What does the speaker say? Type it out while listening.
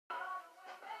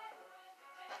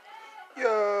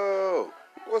Yo,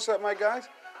 what's up, my guys?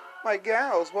 My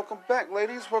gals, welcome back,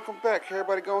 ladies. Welcome back.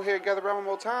 Everybody go ahead, gather around one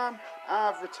more time.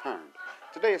 I've returned.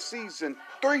 Today is season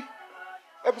 3,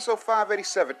 episode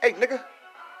 587. Hey, nigga,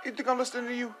 you think I'm listening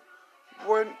to you?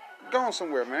 Boy, go on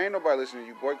somewhere, man. Ain't nobody listening to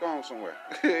you, boy. Go on somewhere.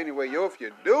 Anyway, yo, if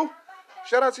you do,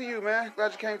 shout out to you, man.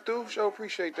 Glad you came through. Sure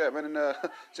appreciate that, man. And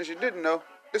since you didn't know,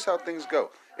 this how things go.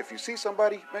 If you see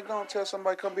somebody, man, go and tell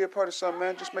somebody, come be a part of something,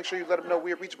 man. Just make sure you let them know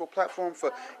we're a reachable platform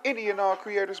for any and all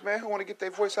creators, man, who want to get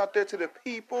their voice out there to the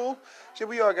people. Shit,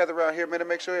 we all gather around here, man, to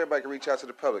make sure everybody can reach out to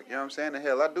the public. You know what I'm saying? And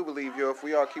hell, I do believe, yo, if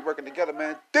we all keep working together,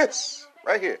 man, this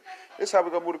right here, this is how we're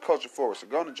going to move the culture forward. So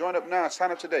go on and join up now.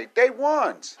 Sign up today. Day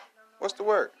ones. What's the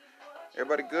word?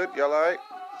 Everybody good? Y'all all right?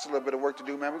 It's a little bit of work to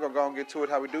do, man. We're going to go and get to it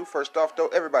how we do. First off, though,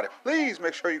 everybody, please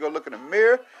make sure you go look in the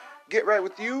mirror. Get right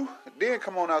with you, then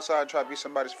come on outside and try to be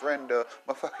somebody's friend,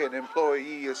 my fucking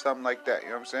employee or something like that. You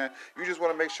know what I'm saying? You just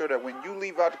want to make sure that when you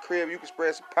leave out the crib, you can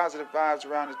spread some positive vibes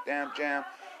around this damn jam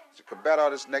to combat all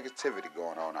this negativity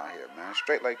going on out here, man.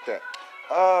 Straight like that.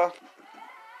 I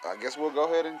guess we'll go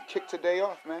ahead and kick today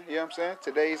off, man. You know what I'm saying?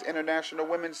 Today's International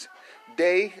Women's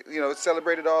Day. You know, it's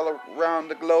celebrated all around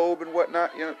the globe and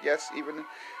whatnot. You know, yes, even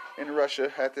in Russia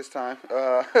at this time.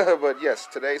 But yes,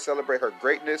 today celebrate her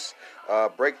greatness,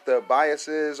 break the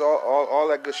biases, all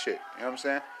that good shit. You know what I'm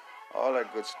saying? All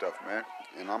that good stuff, man.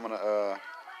 And I'm gonna,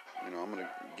 I'm gonna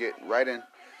get right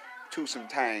into some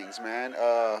tangs, man.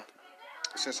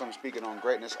 Since I'm speaking on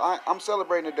greatness, I'm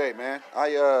celebrating today, man.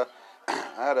 I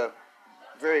had a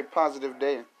very positive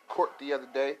day in court the other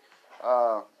day.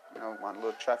 My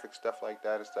little traffic stuff like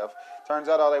that and stuff. Turns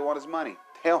out all they want is money.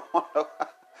 They don't want no.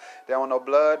 They don't want no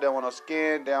blood, they don't want no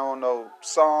skin, they don't want no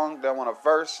song, they don't want a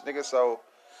verse, nigga. So,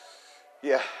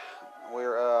 yeah,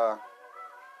 we're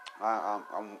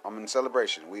I'm in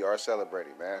celebration. We are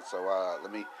celebrating, man. So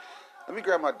let me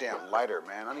grab my damn lighter,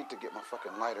 man. I need to get my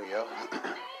fucking lighter, yo.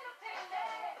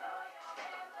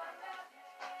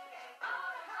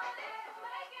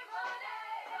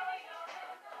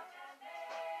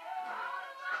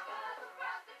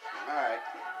 All right,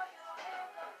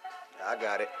 I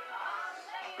got it.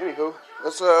 Anywho,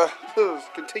 let's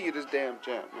continue this damn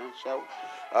jam, man, shall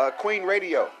we? Queen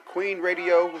Radio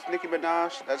with Nicki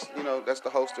Minaj. That's the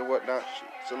host and whatnot.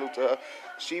 Salute to her.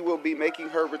 She will be making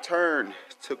her return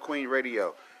to Queen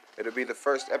Radio. It'll be the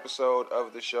first episode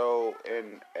of the show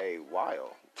in a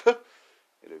while.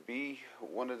 It'll be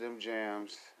one of them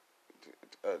jams.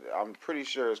 I'm pretty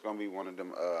sure it's gonna be one of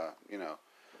them.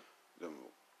 Them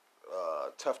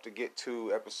tough to get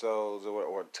to episodes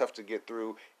or tough to get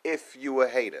through if you a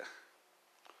hater.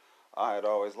 I had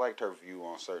always liked her view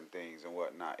on certain things and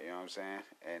whatnot, you know what I'm saying?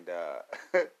 And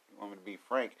want me to be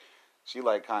frank, she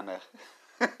like kind of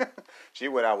she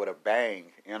went out with a bang,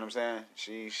 you know what I'm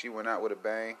saying? She went out with a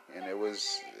bang, and it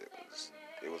was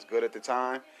good at the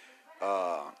time.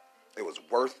 It was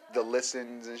worth the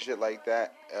listens and shit like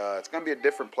that. It's going to be a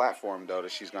different platform, though,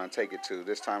 that she's going to take it to.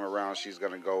 This time around, she's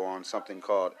going to go on something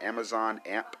called Amazon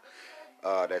AMP.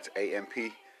 That's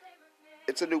AMP.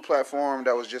 It's a new platform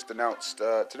that was just announced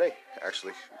today,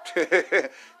 actually. It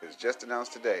was just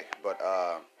announced today. But,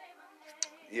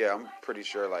 yeah, I'm pretty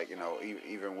sure, like,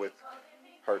 even with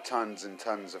her tons and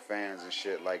tons of fans and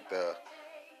shit, like,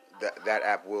 that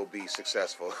app will be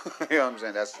successful. You know what I'm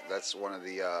saying? That's one of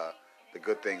the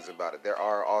good things about it. There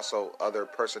are also other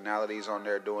personalities on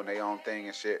there doing their own thing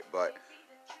and shit, but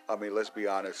I mean, let's be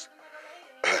honest.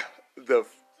 the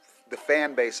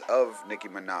fan base of Nicki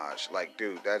Minaj, like,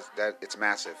 dude, that it's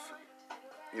massive.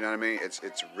 You know what I mean? It's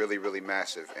really, really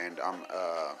massive, and I'm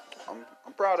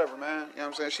proud of her, man. You know what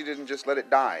I'm saying? She didn't just let it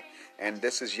die, and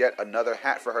this is yet another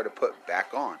hat for her to put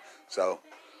back on. So,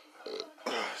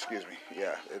 excuse me.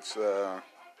 Yeah, it's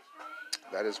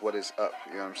that is what is up.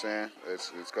 You know what I'm saying?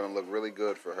 It's gonna look really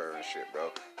good for her and shit,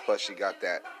 bro. Plus, she got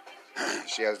that.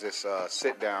 She has this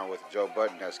sit down with Joe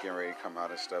Budden that's getting ready to come out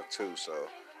and stuff too. So,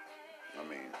 I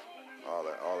mean, all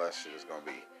that shit is gonna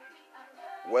be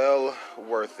well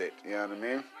worth it. You know what I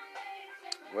mean?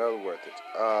 Well worth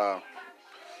it.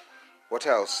 What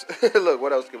else? Look,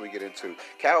 what else can we get into?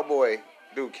 Cowboy,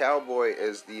 dude. Cowboy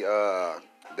is the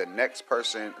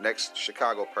next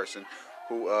Chicago person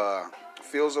who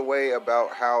feels a way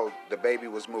about how the baby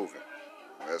was moving,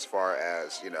 as far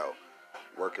as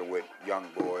working with Young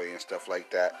Boy and stuff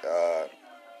like that.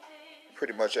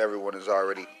 Pretty much everyone is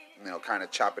already kind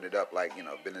of chopping it up like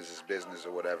business is business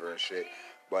or whatever and shit.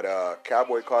 But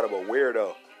Cowboy called him a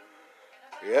weirdo.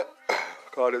 Yep.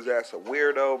 Called his ass a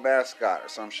weirdo mascot or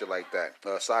some shit like that.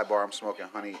 Sidebar: I'm smoking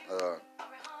honey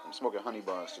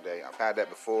buns today. I've had that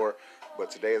before,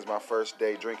 but today is my first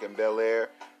day drinking Bel Air.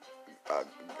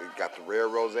 Got the rare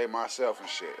rosé myself and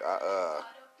shit.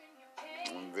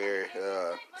 I'm very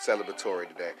celebratory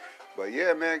today. But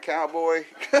yeah, man, Cowboy,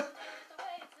 you're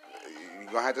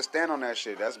gonna have to stand on that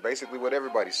shit. That's basically what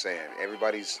everybody's saying.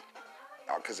 Everybody's,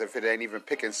 because if it ain't even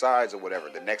picking sides or whatever,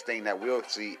 the next thing that we'll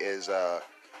see is, the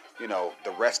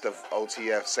rest of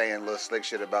OTF saying little slick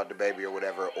shit about the baby or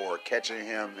whatever, or catching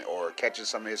him, or catching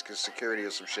some of his security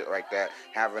or some shit like that,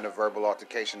 having a verbal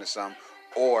altercation or something,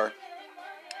 or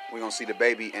we're gonna see the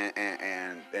baby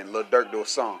and Lil Durk do a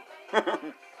song.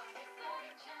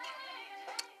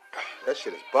 That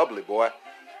shit is bubbly, boy.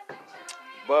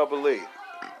 Bubbly.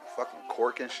 Fucking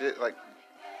cork and shit. Like,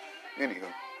 anywho.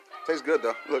 Tastes good,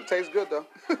 though. Look, tastes good, though.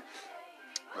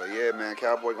 But yeah, man,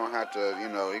 Cowboy gonna have to, he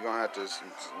gonna have to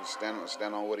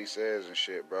stand on what he says and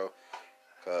shit, bro.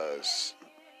 Cause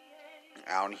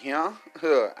out here,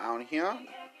 I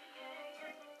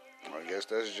guess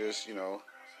that's just,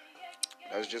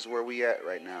 that's just where we at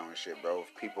right now and shit, bro.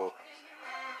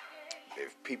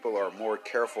 If people are more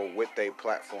careful with their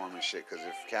platform and shit, because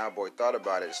if Cowboy thought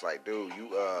about it, it's like, dude,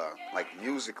 you, like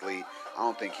musically, I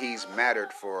don't think he's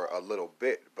mattered for a little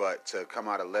bit, but to come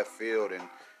out of left field and,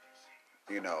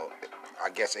 I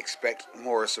guess expect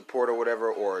more support or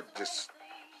whatever, or just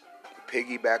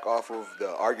piggyback off of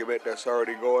the argument that's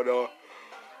already going on.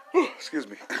 Excuse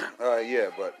me.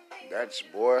 Yeah, but that's,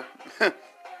 boy,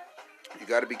 you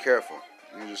gotta be careful.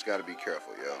 You just gotta be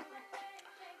careful, yo.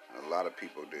 A lot of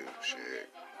people do, shit.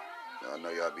 I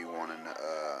know y'all be wanting to,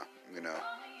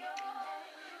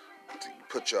 to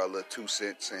put y'all little 2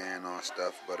 cents in on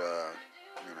stuff, but, I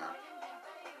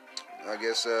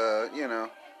guess,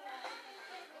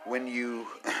 when you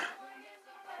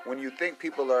think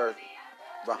people are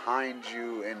behind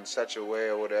you in such a way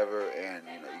or whatever, and,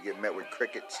 you get met with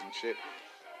crickets and shit,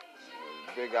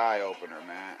 big eye opener,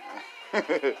 man.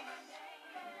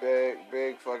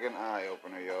 Big fucking eye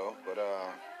opener, yo. But,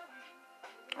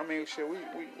 I mean, shit, we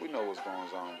know what's going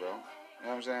on, bro. You know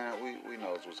what I'm saying? We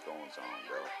know what's going on,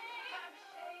 bro.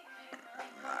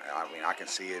 I mean, I can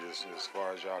see it as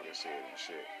far as y'all can see it and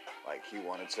shit. Like, he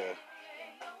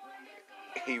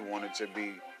wanted to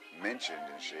be mentioned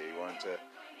and shit. He wanted to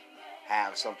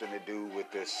have something to do with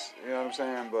this. You know what I'm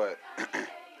saying? But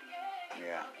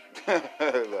yeah,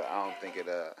 look, I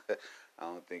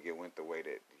don't think it went the way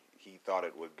that he thought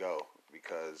it would go,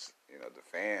 because the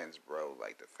fans, bro,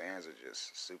 like the fans are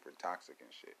just super toxic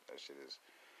and shit. That shit is,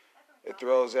 it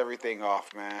throws everything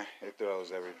off, man. It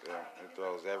throws every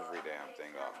damn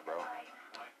thing off, bro.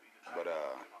 But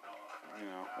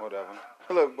whatever.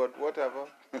 Look, but whatever.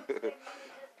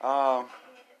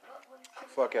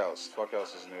 Fuck else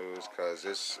is news, cause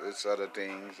it's other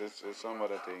things. It's some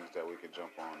other things that we could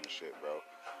jump on and shit, bro.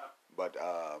 But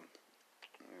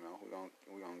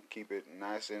we're gonna keep it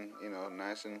nice and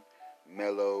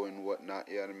mellow and whatnot.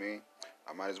 You know what I mean?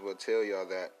 I might as well tell y'all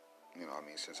that.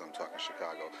 Since I'm talking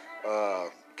Chicago,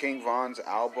 King Von's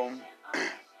album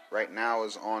right now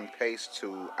is on pace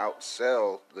to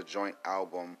outsell the joint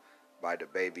album by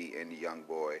DaBaby and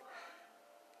YoungBoy.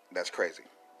 That's crazy.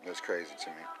 That's crazy to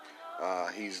me.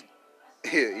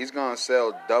 He's gonna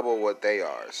sell double what they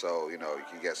are. So you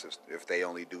can guess if they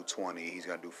only do 20, he's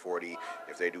gonna do 40.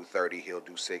 If they do 30, he'll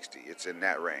do 60. It's in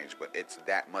that range, but it's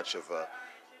that much of a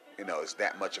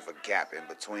gap in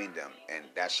between them, and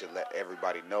that should let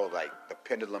everybody know, like, the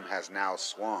pendulum has now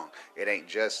swung. It ain't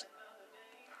just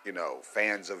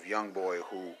fans of YoungBoy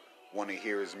who want to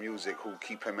hear his music, who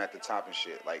keep him at the top and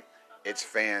shit. Like, it's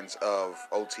fans of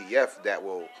OTF that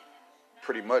will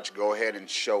pretty much go ahead and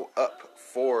show up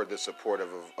for the support of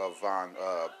Von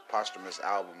posthumous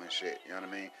album and shit. You know what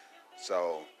I mean?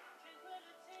 So,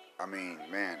 I mean,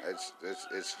 man, it's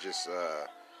just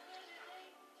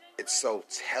it's so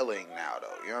telling now,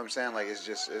 though. You know what I'm saying? Like, it's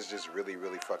just really,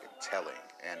 really fucking telling,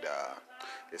 and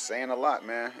it's saying a lot,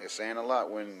 man. It's saying a lot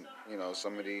when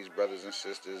some of these brothers and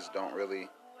sisters don't really,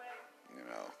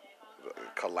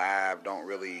 collab, don't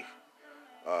really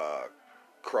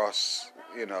cross,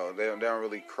 they don't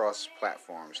really cross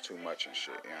platforms too much and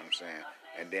shit. You know what I'm saying?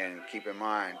 And then keep in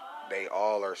mind, they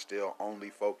all are still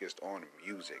only focused on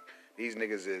music. These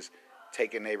niggas is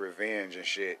taking their revenge and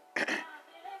shit,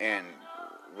 and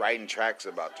writing tracks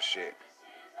about the shit.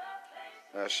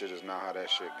 That shit is not how that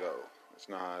shit go. It's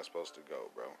not how it's supposed to go,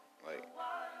 bro. Like,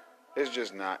 it's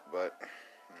just not, but,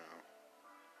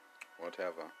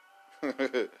 whatever.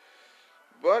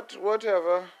 But,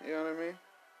 whatever, you know what I mean?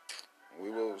 We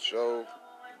will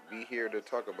be here to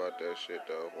talk about that shit,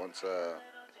 though, once,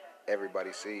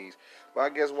 everybody sees. But I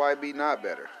guess YB not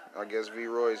better. I guess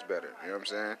V-Roy's better, you know what I'm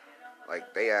saying?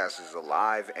 Like, they ass is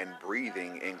alive and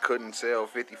breathing and couldn't sell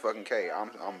 50 fucking K.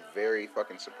 I'm very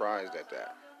fucking surprised at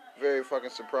that. very fucking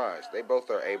surprised. They both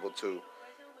are able to,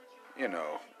 you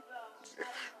know,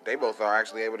 they both are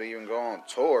actually able to even go on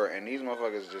tour, and these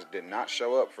motherfuckers just did not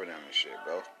show up for them and shit,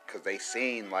 bro. Because they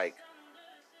seen, like,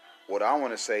 what I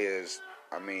want to say is,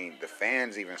 I mean, the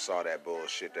fans even saw that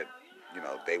bullshit that, you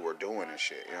know, they were doing and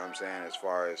shit. You know what I'm saying? As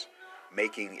far as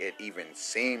making it even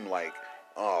seem like,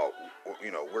 oh,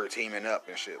 you know, we're teaming up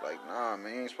and shit. Like, nah,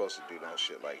 man, you ain't supposed to do no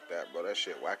shit like that, bro. That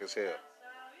shit whack as hell.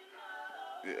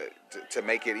 To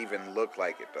make it even look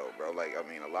like it, though, bro. Like, I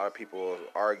mean, a lot of people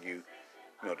argue,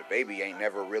 you know, the baby ain't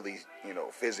never really, you know,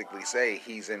 physically say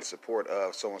he's in support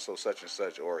of so-and-so such and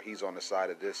such, or he's on the side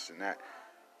of this and that.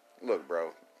 Look,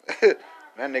 bro, that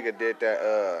nigga did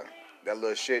that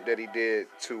little shit that he did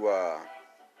to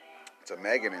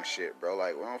Megan and shit, bro.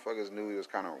 Like, we motherfuckers knew he was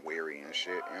kind of weary and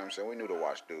shit. You know what I'm saying? We knew to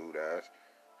watch dude ass.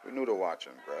 We knew to watch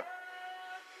him, bro.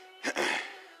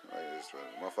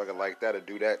 Like, motherfucker like that to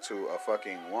do that to a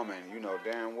fucking woman, you know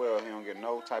damn well he don't get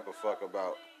no type of fuck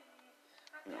about,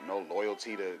 you know, no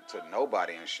loyalty to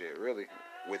nobody and shit, really.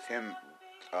 With him,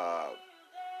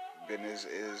 business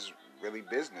is really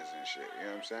business and shit, you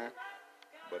know what I'm saying?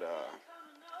 But,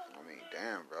 I mean,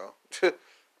 damn, bro.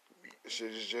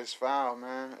 Shit is just foul,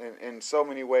 man. In so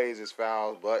many ways it's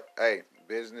foul, but, hey,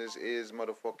 business is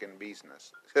motherfucking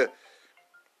business.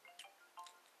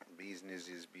 Business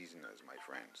is business, my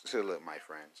friends. Look, my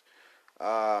friends.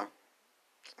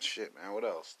 Shit, man. What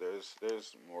else?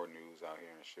 There's more news out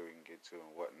here and shit we can get to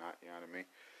and whatnot. You know what I mean?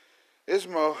 It's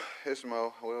Mo.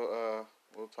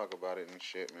 We'll talk about it and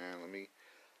shit, man.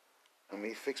 Let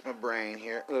me fix my brain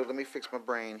here. Let me fix my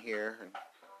brain here and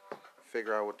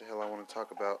figure out what the hell I want to talk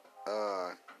about.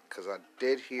 Cause I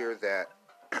did hear that.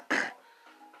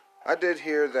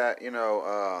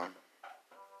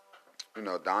 You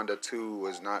know, Donda 2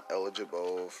 was not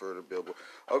eligible for the Billboard.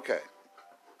 Okay,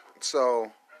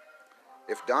 so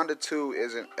if Donda 2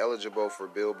 isn't eligible for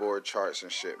Billboard charts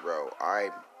and shit, bro,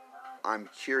 I'm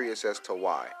curious as to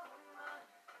why.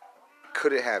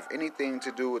 Could it have anything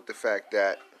to do with the fact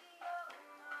that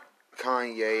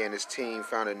Kanye and his team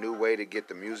found a new way to get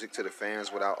the music to the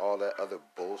fans without all that other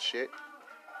bullshit?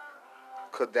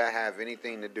 Could that have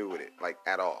anything to do with it, like,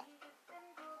 at all?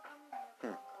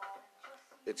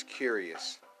 It's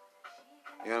curious.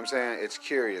 You know what I'm saying? It's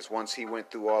curious. Once he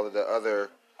went through all of the other,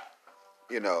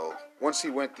 you know, once he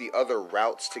went the other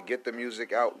routes to get the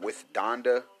music out with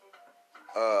Donda,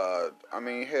 I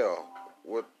mean, hell,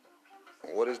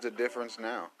 what is the difference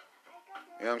now?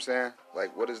 You know what I'm saying?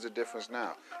 Like, what is the difference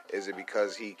now? Is it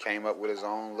because he came up with his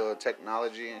own little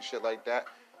technology and shit like that?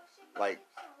 Like,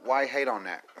 why hate on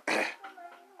that?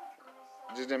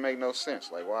 It just didn't make no sense.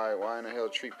 Like, why in the hell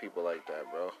treat people like that,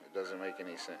 bro? It doesn't make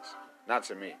any sense. Not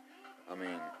to me. I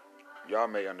mean, y'all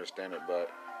may understand it,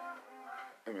 but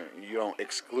I mean, you don't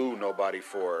exclude nobody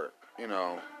for, you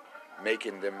know,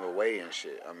 making them away and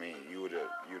shit. I mean, you would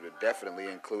have definitely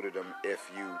included them if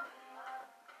you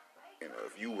know,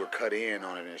 if you were cut in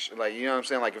on it and shit. Like, you know what I'm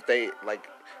saying? Like,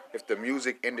 if the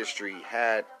music industry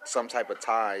had some type of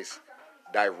ties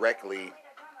directly,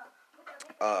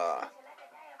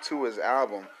 to his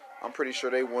album, I'm pretty sure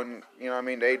they wouldn't, you know what I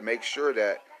mean, they'd make sure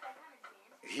that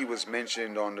he was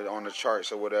mentioned on the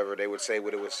charts or whatever. They would say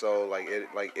what it was so, like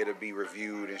it'll be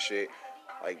reviewed and shit.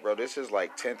 Like, bro, this is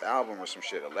like 10th album or some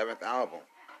shit, 11th album.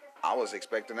 I was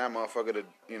expecting that motherfucker to,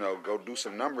 you know, go do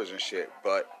some numbers and shit,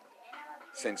 but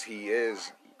since he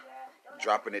is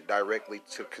dropping it directly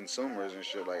to consumers and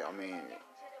shit, like, I mean,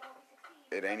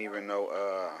 it ain't even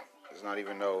no, it's not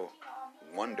even no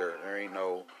wonder. There ain't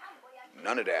no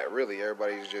none of that, really.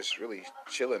 Everybody's just really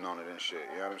chilling on it and shit.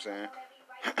 You know what I'm saying?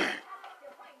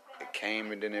 It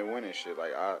came and then it went and shit.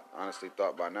 Like, I honestly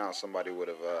thought by now somebody would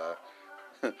have,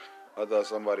 I thought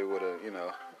somebody would have, you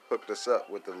know, hooked us up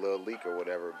with the little leak or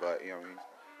whatever. But, you know what I mean?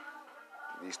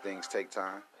 These things take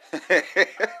time.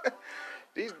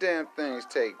 These damn things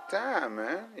take time,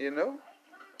 man, you know?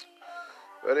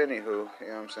 But anywho, you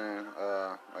know what I'm saying?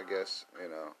 I guess, you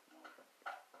know,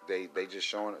 they just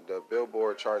showing, the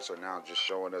Billboard charts are now just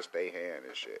showing us they hand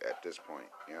and shit at this point.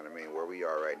 You know what I mean? Where we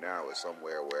are right now is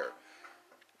somewhere where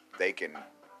they can,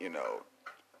 you know,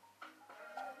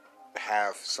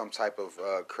 have some type of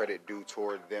credit due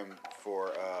toward them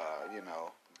for, you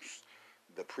know,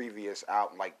 the previous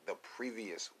album, like the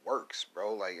previous works,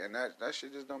 bro. Like, and that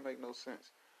shit just don't make no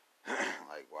sense.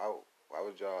 Like, why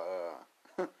would y'all,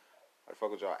 why the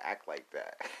fuck would y'all act like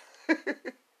that?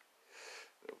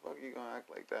 The fuck you gonna act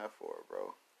like that for,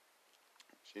 bro?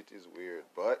 Shit is weird.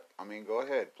 But, I mean, go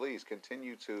ahead. Please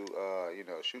continue to, you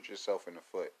know, shoot yourself in the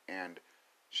foot and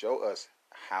show us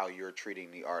how you're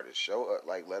treating the artist. Show us,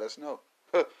 like, let us know.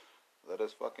 Let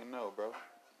us fucking know, bro.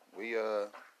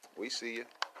 We see you.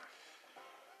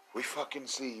 We fucking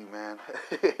see you, man.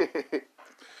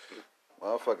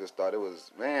 Motherfuckers thought it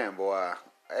was, man, boy.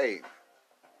 Hey,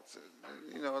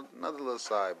 another little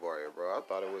sidebar here, bro. I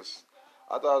thought I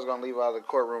was gonna leave out of the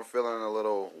courtroom feeling a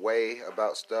little way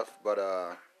about stuff, but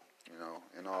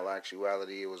in all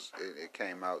actuality, it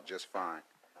came out just fine.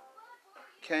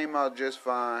 Came out just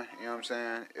fine. You know what I'm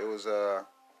saying? It was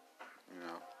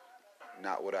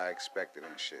not what I expected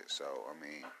and shit. So I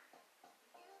mean,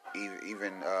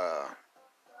 even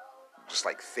just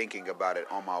like thinking about it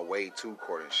on my way to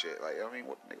court and shit. Like, I mean,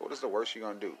 what is the worst you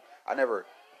gonna do? I never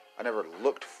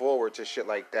looked forward to shit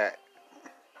like that,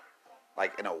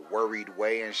 like in a worried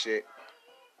way and shit,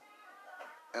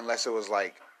 unless it was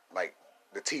like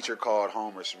the teacher called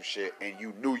home or some shit, and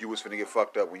you knew you was finna get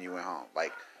fucked up when you went home.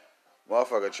 Like,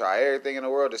 motherfucker try everything in the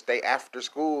world to stay after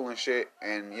school and shit,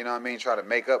 and you know what I mean, try to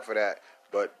make up for that,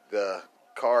 but the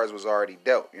cards was already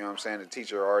dealt. You know what I'm saying? The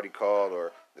teacher already called,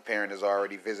 or the parent has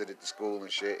already visited the school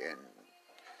and shit, and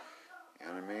you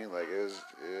know what I mean?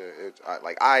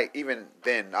 Like, even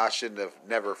then, I shouldn't have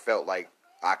never felt like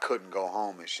I couldn't go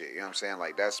home and shit. You know what I'm saying?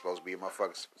 Like, that's supposed to be my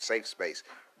fucking safe space.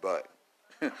 But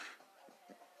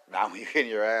now when you're getting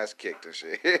your ass kicked and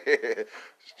shit.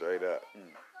 Straight up.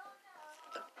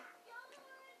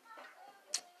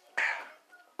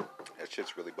 That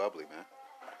shit's really bubbly, man.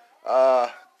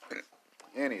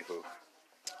 Anywho.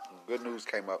 Good news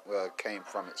came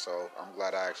from it, so I'm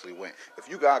glad I actually went. If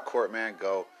you got court, man,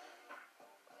 go.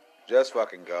 Just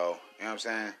fucking go. You know what I'm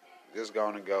saying? Just go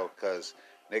and go, because,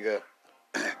 nigga,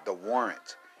 the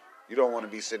warrant. You don't want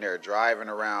to be sitting there driving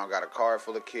around, got a car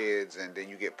full of kids, and then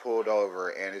you get pulled over,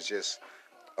 and it's just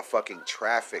a fucking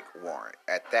traffic warrant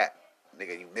at that.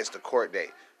 Nigga, you missed a court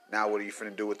date. Now what are you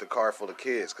finna do with the car full of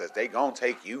kids? Because they gonna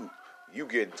take you. You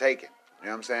getting taken. You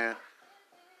know what I'm saying?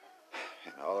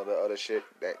 And all of the other shit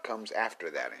that comes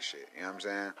after that and shit. You know what I'm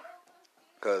saying?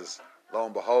 Because, lo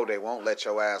and behold, they won't let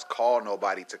your ass call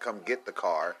nobody to come get the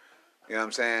car. You know what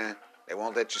I'm saying? They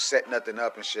won't let you set nothing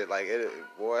up and shit. Like, it,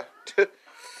 boy.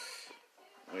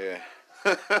 Yeah.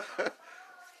 Y'all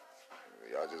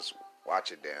just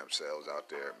watch your damn selves out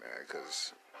there, man,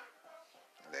 because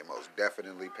they most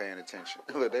definitely paying attention.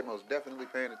 Look, they most definitely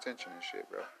paying attention and shit,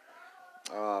 bro.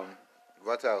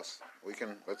 What else?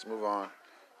 Let's move on.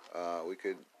 We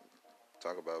could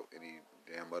talk about any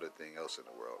damn other thing else in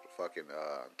the world. Fucking,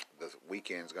 the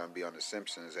weekend's gonna be on The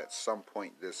Simpsons at some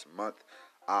point this month.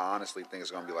 I honestly think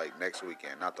it's gonna be like next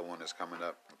weekend, not the one that's coming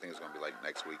up. I think it's gonna be like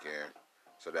next weekend,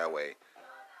 so that way,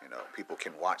 people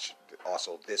can watch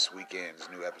also this weekend's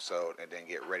new episode and then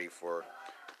get ready for,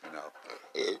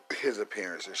 his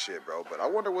appearance and shit, bro. But I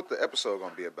wonder what the episode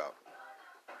gonna be about.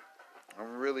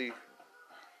 I'm really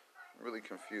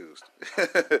confused.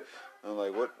 I'm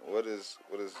like, what is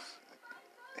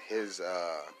his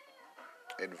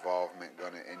involvement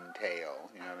gonna entail?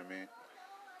 You know what I mean?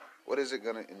 What is it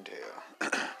gonna entail?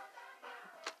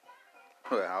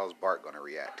 How's Bart gonna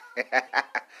react? I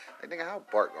think how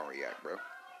Bart gonna react, bro.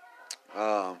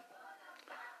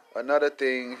 Another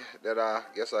thing that I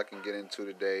guess I can get into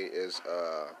today is,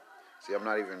 see, I'm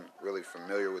not even really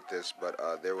familiar with this, but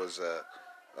there was a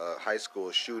high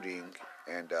school shooting,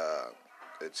 and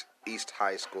it's East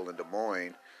High School in Des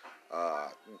Moines.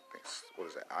 What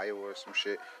is that, Iowa or some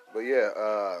shit? But yeah,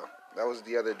 that was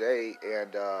the other day,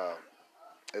 and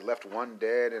it left one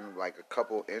dead and like a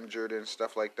couple injured and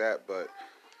stuff like that. But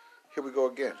here we go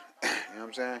again. You know what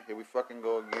I'm saying? Here we fucking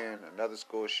go again. Another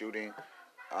school shooting.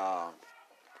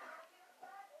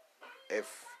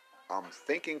 If I'm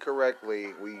thinking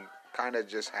correctly, we kind of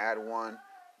just had one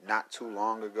not too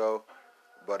long ago,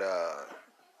 but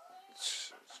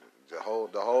the whole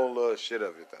little shit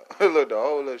of it though. Look, the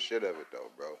whole little shit of it though,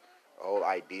 bro. The whole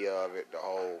idea of it, the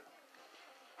whole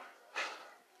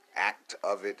act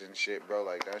of it and shit, bro.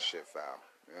 Like, that shit foul.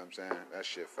 You know what I'm saying? That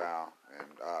shit foul.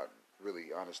 And I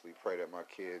really honestly pray that my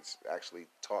kids actually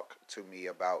talk to me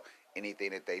about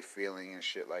anything that they feeling and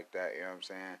shit like that. You know what I'm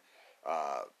saying?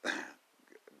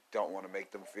 Don't want to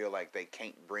make them feel like they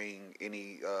can't bring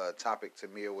any topic to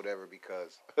me or whatever,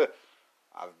 because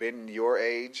I've been your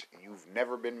age. You've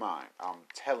never been mine. I'm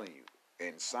telling you,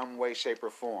 in some way, shape, or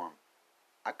form,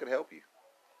 I could help you.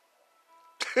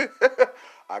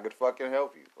 I could fucking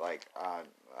help you. Like, I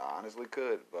honestly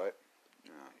could, but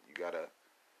you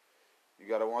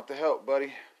gotta want the help, buddy.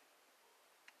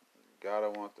 You gotta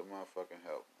want the motherfucking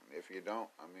help. If you don't,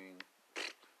 I mean,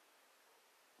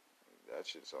 that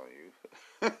shit's on you.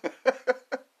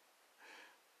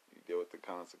 You deal with the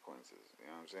consequences. You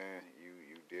know what I'm saying?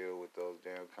 You deal with those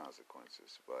damn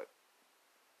consequences. But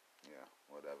yeah,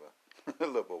 whatever.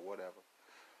 But whatever.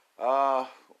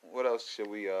 What else should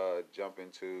we jump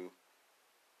into?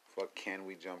 fuck can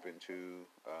we jump into?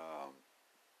 I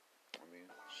mean,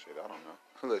 shit, I don't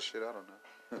know. Shit, I don't know.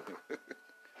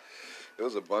 There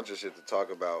was a bunch of shit to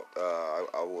talk about.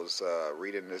 I was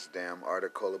reading this damn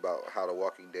article about how The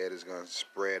Walking Dead is going to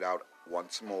spread out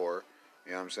once more.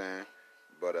 You know what I'm saying?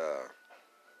 But,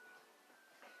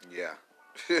 yeah.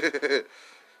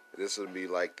 This would be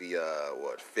like the,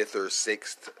 fifth or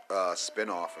sixth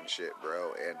spinoff and shit,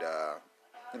 bro.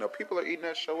 And, people are eating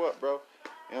that show up, bro.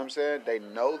 You know what I'm saying? They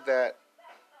know that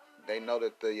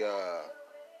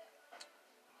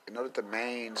the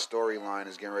main storyline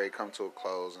is getting ready to come to a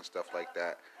close and stuff like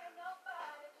that.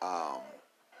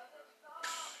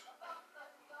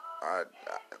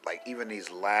 Like even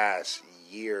these last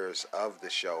years of the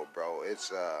show, bro,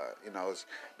 it's it's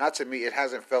not, to me, it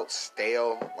hasn't felt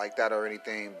stale like that or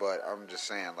anything, but I'm just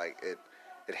saying, like, it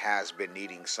has been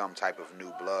needing some type of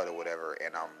new blood or whatever,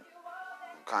 and I'm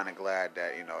kind of glad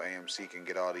that AMC can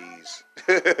get all these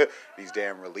these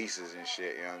damn releases and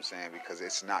shit. You know what I'm saying? Because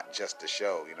it's not just a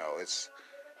show.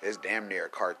 It's damn near a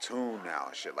cartoon now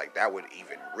and shit. Like, that would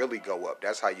even really go up.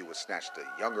 That's how you would snatch the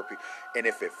younger people. And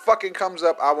if it fucking comes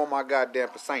up, I want my goddamn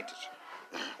percentage.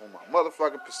 I want my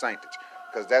motherfucking percentage.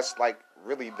 Because that's, like,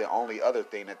 really the only other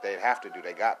thing that they'd have to do.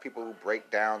 They got people who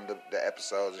break down the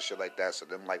episodes and shit like that. So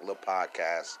them, like, little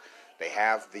podcasts. They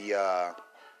have the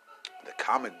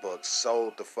comic books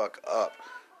sold the fuck up.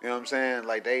 You know what I'm saying?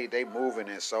 Like, they moving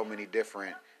in so many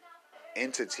different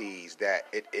entities that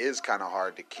it is kind of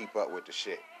hard to keep up with the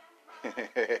shit.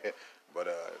 But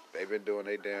they've been doing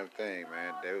their damn thing,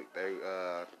 man. They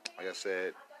like I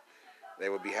said, they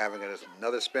will be having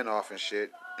another spinoff and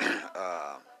shit.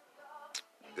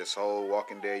 This whole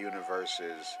Walking Dead universe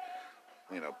is,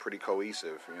 pretty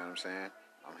cohesive. You know what I'm saying?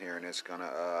 I'm hearing it's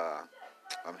gonna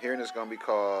be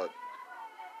called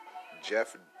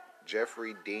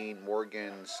Jeffrey Dean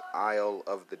Morgan's Isle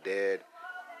of the Dead,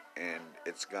 and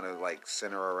it's gonna, like,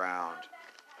 center around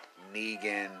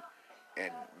Negan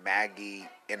and Maggie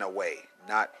in a way.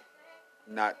 Not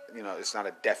it's not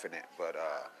a definite, but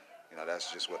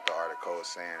that's just what the article is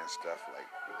saying and stuff. Like,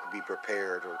 be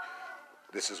prepared, or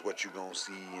this is what you gonna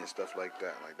see and stuff like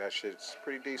that. Like, that shit's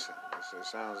pretty decent. It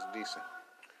sounds decent.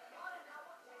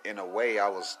 In a way, I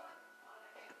was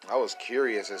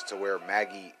curious as to where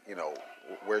Maggie,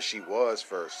 where she was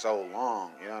for so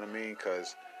long. You know what I mean?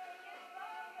 Because,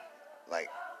 like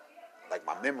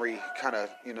my memory kind of,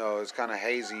 is kind of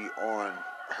hazy on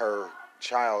her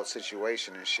child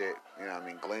situation and shit. You know what I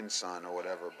mean? Glenn's son or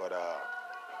whatever. But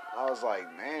I was like,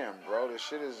 man, bro, this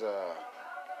shit is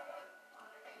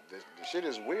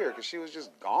weird, because she was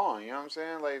just gone. You know what I'm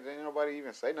saying? Like, didn't nobody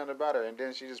even say nothing about her, and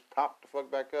then she just popped the fuck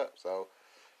back up. So,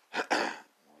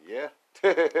 yeah.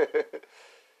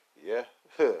 Yeah.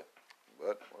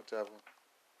 But whatever.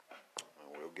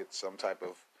 We'll get some type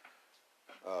of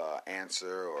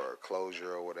answer or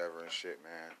closure or whatever and shit,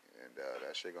 man. And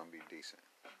that shit gonna be decent.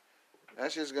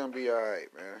 That shit's gonna be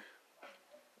alright, man.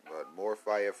 But more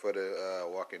fire for the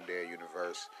Walking Dead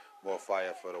universe. More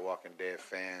fire for the Walking Dead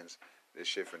fans. This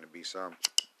shit finna be some.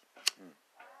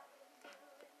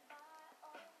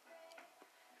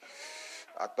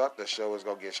 I thought the show was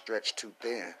gonna get stretched too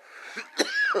thin.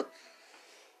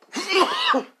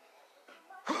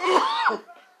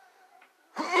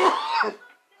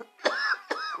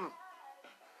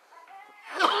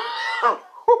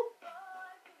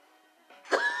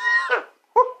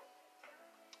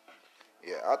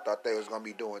 Yeah, I thought they was gonna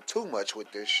be doing too much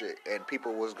with this shit, and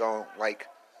people was gonna, like,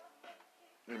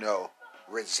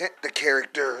 resent the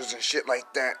characters and shit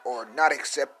like that, or not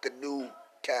accept the new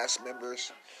cast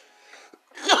members.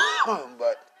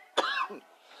 But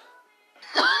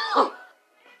I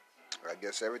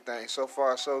guess everything so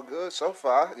far so good so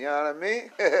far. You know what I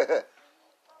mean?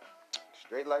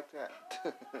 Straight like that.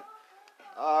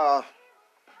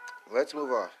 Let's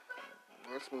move on.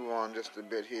 Let's move on just a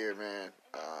bit here, man.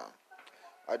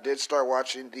 I did start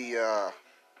watching the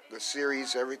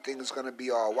series Everything's Gonna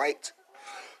Be All White.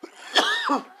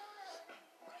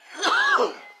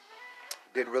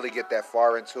 Didn't really get that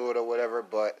far into it or whatever,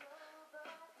 but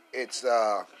it's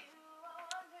a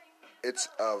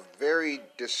very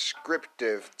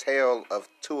descriptive tale of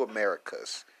two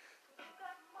Americas.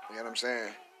 You know what I'm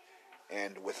saying?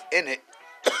 And within it,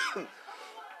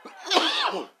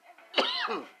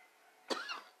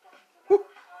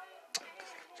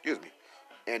 excuse me.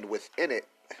 And within it,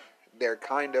 they're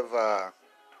kind of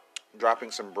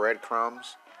dropping some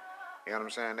breadcrumbs. You know what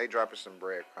I'm saying? They dropping some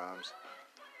breadcrumbs.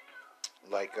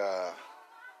 Like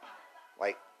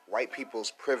white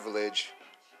people's privilege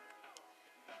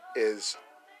is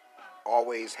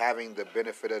always having the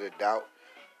benefit of the doubt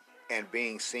and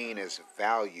being seen as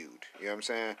valued. You know what I'm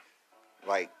saying?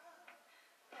 Like,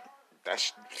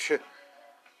 that's,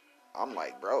 I'm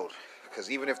like, bro,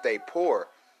 because even if they poor,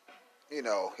 you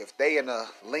know, if they in the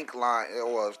link line,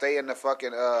 or if they in the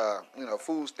fucking, you know,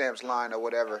 food stamps line or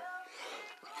whatever,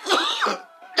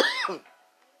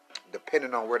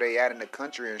 depending on where they at in the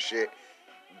country and shit,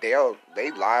 they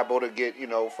liable to get, you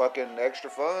know, fucking extra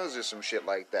funds or some shit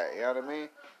like that. You know what I mean?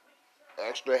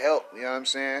 Extra help. You know what I'm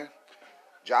saying?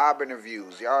 Job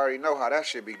interviews. You already know how that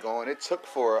shit be going. It took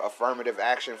for affirmative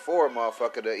action for a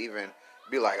motherfucker to even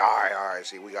be like, all right,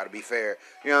 see, we got to be fair.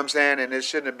 You know what I'm saying? And it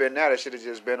shouldn't have been that. It should have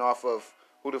just been off of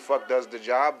who the fuck does the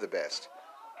job the best.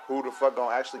 Who the fuck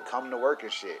gonna actually come to work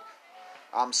and shit.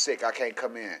 I'm sick. I can't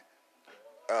come in.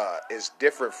 It's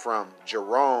different from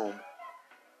Jerome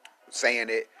saying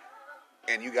it,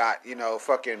 and you got, you know,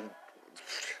 fucking,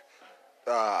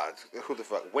 who the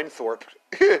fuck, Winthorpe.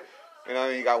 You know,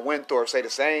 you got Winthorpe say the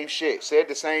same shit, said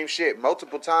the same shit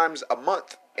multiple times a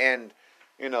month, and,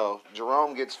 you know,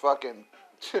 Jerome gets fucking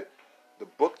the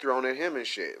book thrown at him and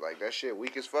shit. Like, that shit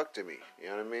weak as fuck to me. You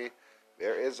know what I mean?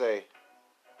 There is a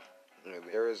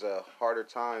harder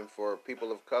time for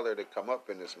people of color to come up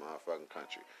in this motherfucking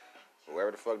country.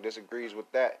 Whoever the fuck disagrees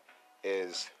with that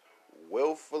is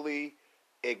willfully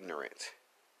ignorant.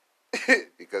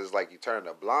 Because, like, you turn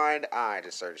a blind eye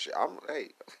to certain shit. I'm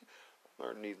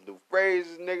learning these new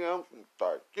phrases, nigga. I'm gonna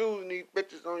start using these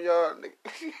bitches on y'all,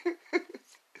 nigga.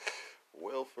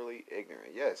 Willfully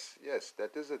ignorant. Yes,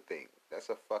 that is a thing. That's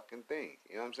a fucking thing.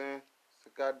 You know what I'm saying? It's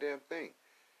a goddamn thing.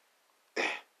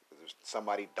 If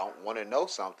somebody don't want to know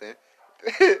something,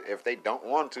 if they don't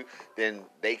want to, then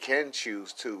they can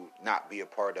choose to not be a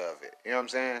part of it. You know what I'm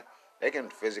saying? They can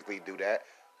physically do that,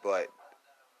 but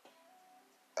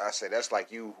I say that's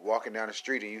like you walking down the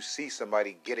street and you see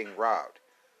somebody getting robbed,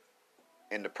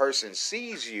 and the person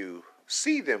see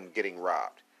them getting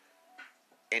robbed,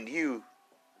 and you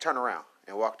turn around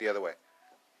and walk the other way.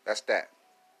 That's that.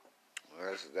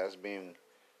 That's being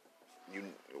you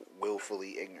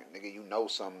willfully ignorant, nigga. You know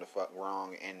something the fuck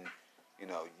wrong, and you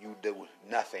know you do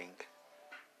nothing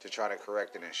to try to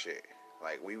correct it and shit.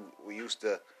 Like we used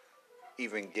to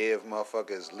even give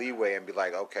motherfuckers leeway and be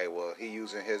like, okay, well, he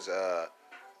using his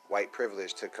white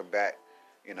privilege to combat,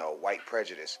 you know, white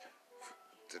prejudice.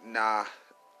 Nah.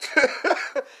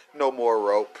 No more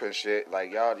rope and shit.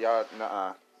 Like y'all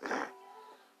nuh-uh.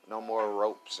 No more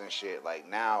ropes and shit. Like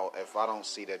now, if I don't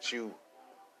see that you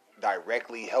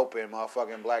directly helping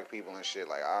motherfucking black people and shit,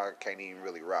 like I can't even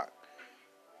really rock.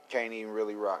 Can't even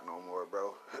really rock no more,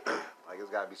 bro. Like it's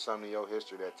gotta be something in your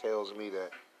history that tells me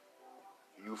that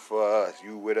you for us,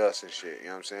 you with us and shit. You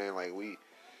know what I'm saying? Like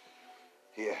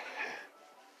yeah.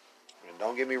 And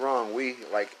don't get me wrong, we,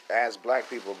 like, as black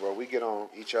people, bro, we get on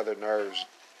each other's nerves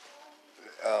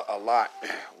a lot.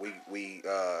 We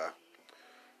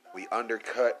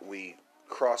undercut, we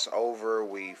cross over,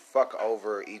 we fuck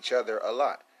over each other a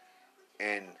lot.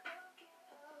 And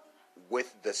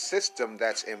with the system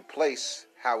that's in place,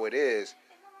 how it is,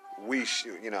 we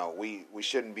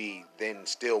shouldn't be then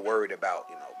still worried about,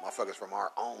 you know, motherfuckers from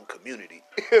our own community.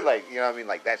 Like, you know what I mean?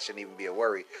 Like, that shouldn't even be a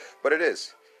worry. But it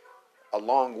is.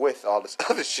 Along with all this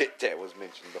other shit that was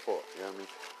mentioned before. You know what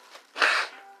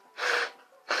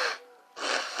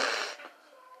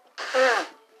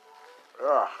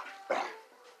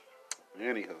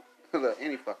I mean? Anywho.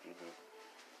 Any fucking who.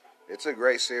 It's a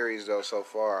great series, though, so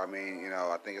far. I mean, you know,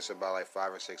 I think it's about like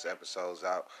 5 or 6 episodes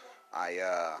out. I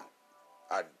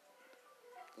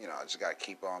just gotta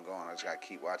keep on going. I just gotta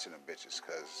keep watching them bitches,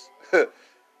 because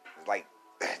it's like,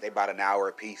 they about an hour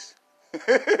a piece.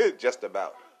 Just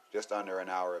about. Just under an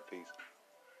hour a piece.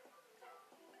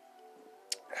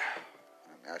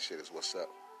 That shit is what's up.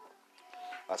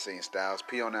 I seen Styles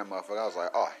P on that motherfucker. I was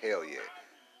like, oh hell yeah.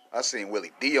 I seen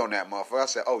Willie D on that motherfucker. I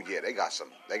said, oh yeah, they got some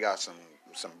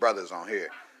brothers on here.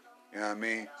 You know what I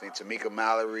mean? Seen Tamika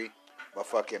Mallory,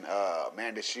 motherfucking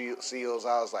Amanda Seals.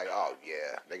 I was like, oh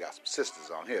yeah, they got some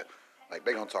sisters on here. Like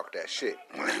they gonna talk that shit.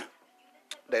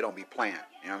 They don't be playing.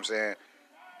 You know what I'm saying?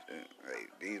 Hey,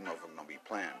 these motherfuckers don't be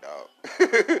playing, dog.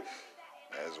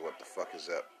 That's what the fuck is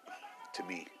up to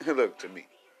me. Look, to me.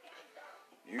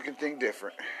 You can think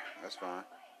different. That's fine.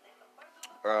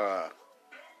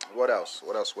 What else?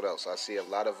 I see a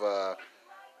lot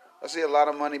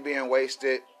of money being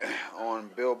wasted on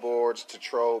billboards to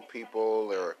troll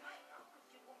people or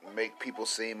make people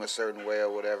seem a certain way or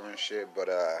whatever and shit. But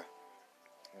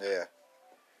yeah,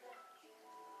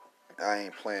 I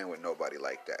ain't playing with nobody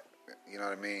like that. You know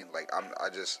what I mean? Like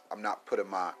I'm not putting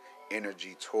my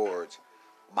energy towards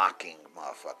mocking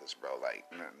motherfuckers, bro. Like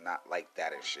not like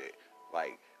that and shit.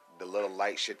 Like the little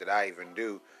light shit that I even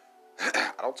do.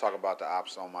 I don't talk about the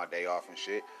ops on my day off and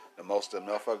shit. the most the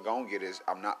motherfucker gonna get is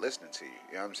I'm not listening to you.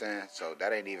 You know what I'm saying? So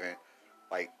that ain't even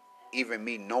like even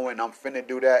me knowing I'm finna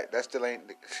do that. That still ain't.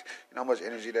 You know how much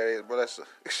energy that is, bro. It's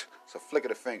a flick of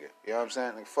the finger. You know what I'm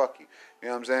saying? Like fuck you. You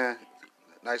know what I'm saying?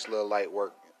 Nice little light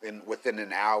work within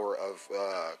an hour of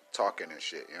talking and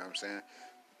shit. You know what I'm saying?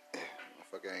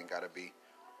 Motherfucker ain't gotta be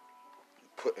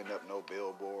putting up no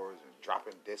billboards and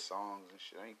dropping diss songs and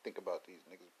shit. I ain't think about these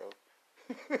niggas, bro.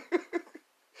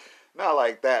 Not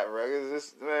like that, bro. It's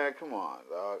just, man, come on,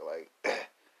 dog. Like,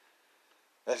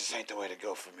 that just ain't the way to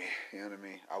go for me. You know what I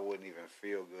mean? I wouldn't even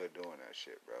feel good doing that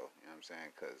shit, bro. You know what I'm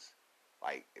saying? Because,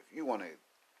 like, if you want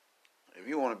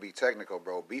to be technical,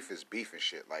 bro, beef is beef and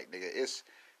shit. Like, nigga,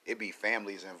 it be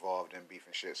families involved in beef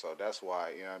and shit. So that's why,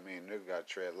 you know what I mean? Nigga gotta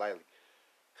tread lightly.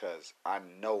 Because I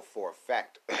know for a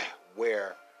fact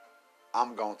where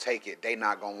I'm going to take it, they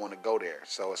not going to want to go there.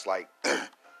 So it's like,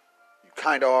 you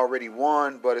kind of already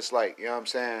won, but it's like, you know what I'm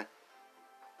saying?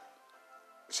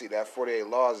 See, that 48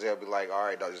 laws, they'll be like, all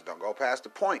right, just don't go past the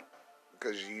point.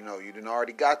 Because, you know, you done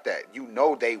already got that. You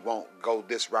know they won't go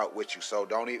this route with you. So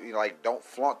don't even, like, don't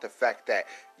flaunt the fact that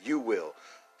you will.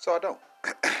 So I don't.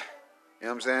 You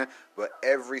know what I'm saying? But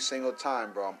every single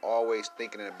time, bro, I'm always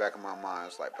thinking in the back of my mind,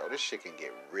 it's like, bro, this shit can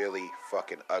get really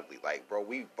fucking ugly. Like, bro,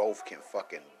 we both can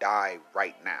fucking die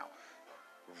right now.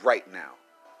 Right now.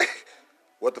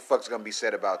 What the fuck's gonna be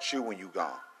said about you when you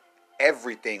gone?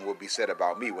 Everything will be said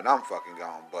about me when I'm fucking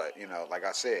gone. But, you know, like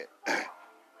I said,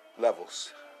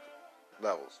 levels.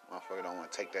 Motherfucker don't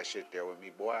want to take that shit there with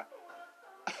me, boy.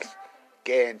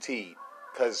 Guaranteed.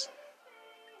 Because...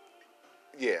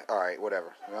 yeah, alright,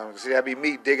 whatever. See, that'd be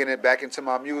me digging it back into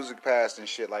my music past and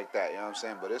shit like that, you know what I'm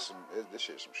saying? But this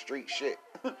shit's some street shit.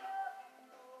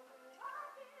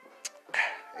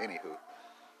 Anywho.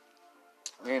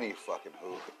 Any fucking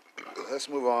who. Let's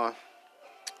move on.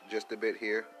 Just a bit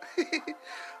here.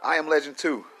 I Am Legend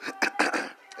 2.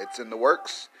 It's in the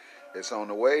works. It's on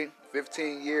the way.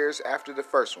 15 years after the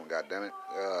first one, goddammit.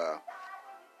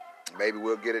 Maybe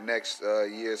we'll get it next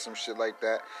year, some shit like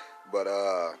that. But,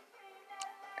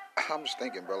 I'm just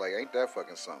thinking, bro, like, ain't that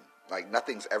fucking something? Like,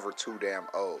 nothing's ever too damn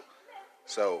old.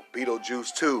 So,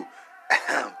 Beetlejuice 2.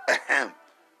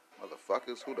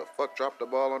 Motherfuckers, who the fuck dropped the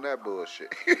ball on that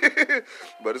bullshit?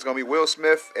 But it's gonna be Will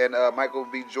Smith and Michael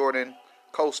B. Jordan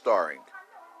co-starring.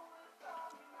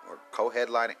 Or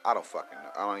co-headlining. I don't fucking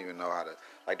know. I don't even know how to...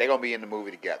 like, they gonna be in the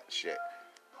movie together, shit.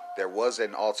 There was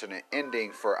an alternate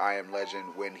ending for I Am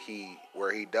Legend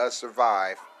where he does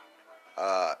survive.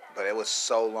 But it was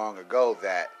so long ago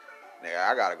that... nigga,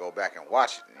 I gotta go back and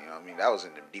watch it. You know what I mean? That was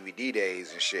in the DVD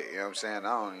days and shit. You know what I'm saying?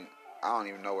 I don't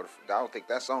even know I don't think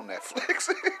that's on Netflix.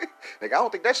 Nigga, I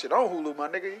don't think that shit on Hulu, my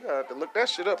nigga. You gotta have to look that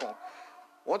shit up on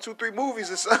 1-2-3 Movies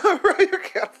or something, bro. You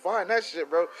gotta find that shit,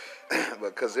 bro.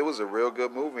 Because it was a real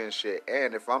good movie and shit.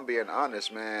 And if I'm being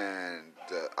honest, man,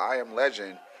 the I Am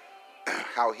Legend,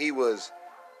 how he was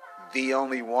the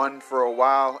only one for a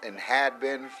while and had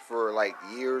been for like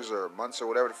years or months or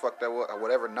whatever the fuck that was, or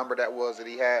whatever number that was that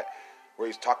he had, where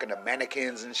he's talking to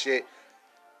mannequins and shit.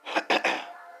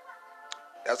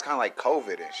 That's kind of like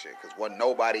COVID and shit, because wasn't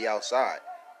nobody outside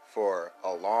for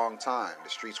a long time. The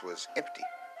streets was empty.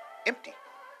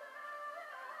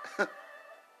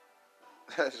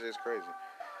 That shit is crazy.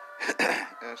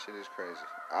 That shit is crazy.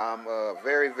 I'm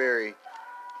very, very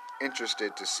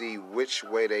interested to see which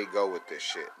way they go with this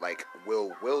shit. Like,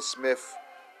 will Will Smith,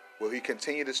 will he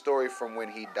continue the story from when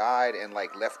he died and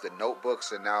like left the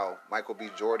notebooks, and now Michael B.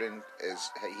 Jordan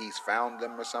he's found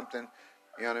them or something?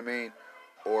 You know what I mean?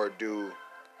 Or do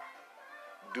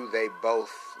they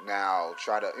both now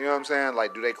try to, you know what I'm saying?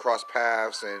 Like, do they cross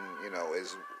paths, and, you know,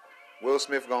 is Will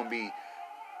Smith gonna be,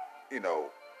 you know,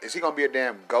 is he gonna be a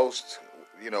damn ghost,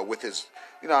 you know, with his,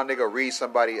 you know, how nigga read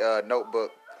somebody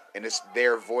notebook and it's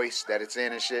their voice that it's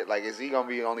in and shit? Like, is he gonna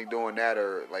be only doing that,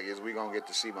 or like, is we gonna get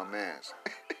to see my mans?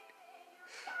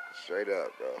 Straight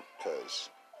up, bro. Cause,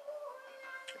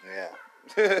 yeah.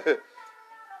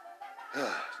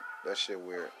 That shit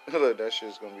weird. Look, that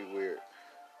shit's gonna be weird.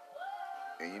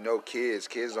 And you know, kids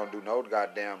don't do no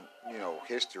goddamn, you know,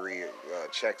 history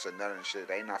checks or none of shit.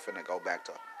 They not finna go back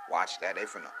to watch that. They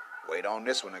finna wait on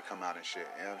this one to come out and shit.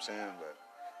 You know what I'm saying? But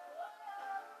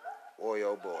boy,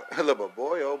 oh boy, but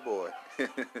boy, oh boy,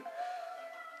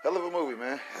 hell of a movie,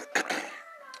 man.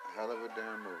 Hell of a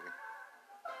damn movie.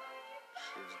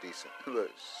 Shit's decent. Look,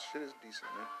 shit is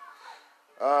decent, man.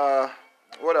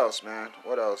 What else, man?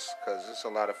 What else? Because there's a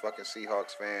lot of fucking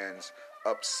Seahawks fans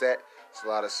upset. There's a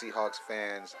lot of Seahawks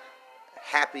fans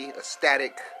happy,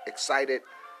 ecstatic, excited.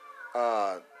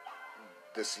 The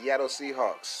Seattle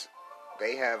Seahawks,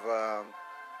 they have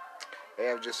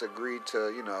just agreed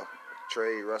to, you know,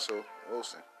 trade Russell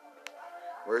Wilson.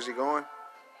 Where's he going?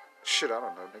 Shit, I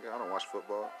don't know, nigga. I don't watch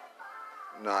football.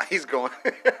 Nah, he's going.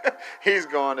 He's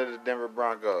going to the Denver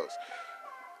Broncos.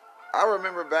 I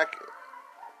remember back.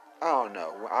 I don't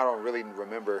know. I don't really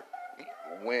remember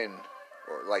when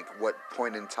or like what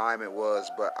point in time it was,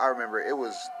 but I remember it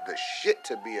was the shit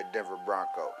to be a Denver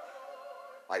Bronco.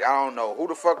 Like, I don't know who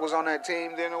the fuck was on that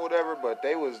team then or whatever, but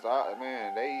they was,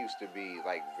 man, they used to be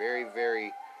like very,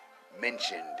 very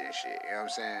mentioned and shit. You know what I'm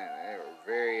saying? They were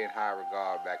very in high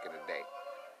regard back in the day.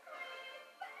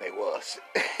 They was.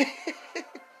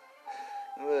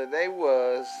 They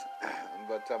was,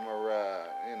 but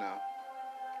you know,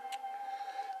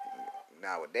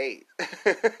 nowadays.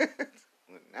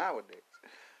 Nowadays.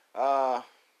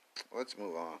 Let's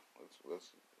move on.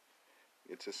 Let's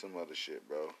get to some other shit,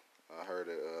 bro. I heard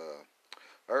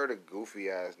a goofy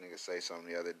ass nigga say something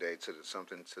the other day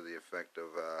something to the effect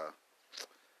of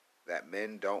that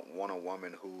men don't want a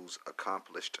woman who's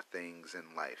accomplished things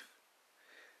in life.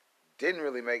 Didn't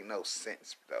really make no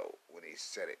sense though when he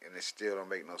said it, and it still don't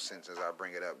make no sense as I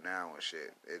bring it up now and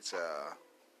shit. It's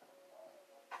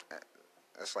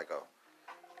that's like a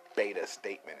beta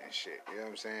statement and shit. You know what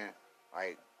I'm saying?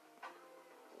 Like,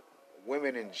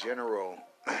 women in general.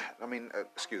 I mean,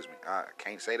 excuse me. I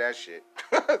can't say that shit.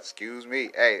 Excuse me.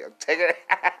 Hey, I'm taking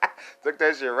took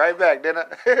that shit right back, didn't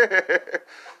I?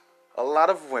 A lot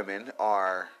of women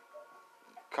are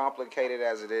complicated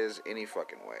as it is any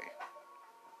fucking way.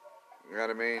 You know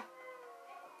what I mean?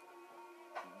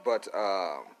 But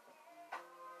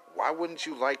why wouldn't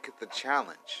you like the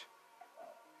challenge?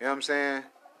 You know what I'm saying?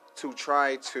 To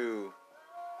try to,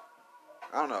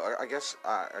 I don't know. I guess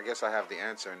I have the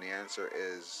answer, and the answer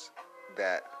is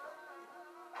that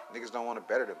niggas don't want to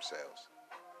better themselves.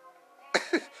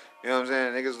 You know what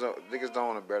I'm saying? Niggas don't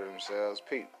want to better themselves.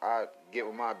 Pete, I get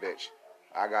with my bitch.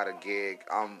 I got a gig.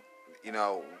 I'm, you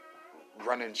know,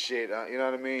 running shit. You know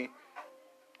what I mean?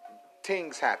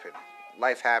 Things happen.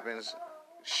 Life happens.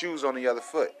 Shoes on the other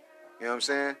foot. You know what I'm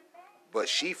saying? But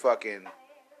she fucking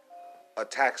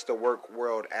attacks the work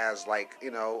world as, like,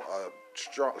 you know, a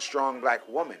strong black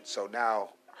woman. So now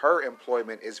her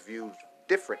employment is viewed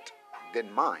different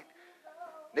than mine.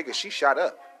 Nigga, she shot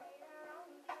up.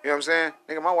 You know what I'm saying?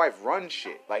 Nigga, my wife runs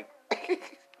shit. Like,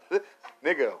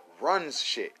 nigga runs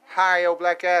shit. Hire your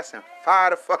black ass and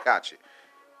fire the fuck out you.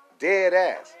 Dead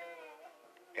ass.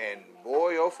 And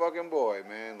boy, oh fucking boy,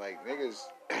 man. Like, niggas,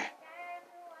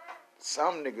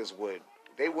 some niggas wouldn't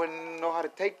know how to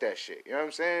take that shit. You know what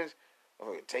I'm saying?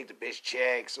 Take the bitch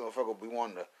checks. Motherfucker be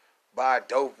wanting to buy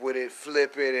dope with it,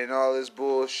 flip it, and all this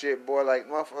bullshit, boy. Like,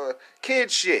 motherfucker, kid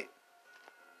shit.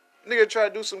 Nigga try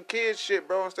to do some kid shit,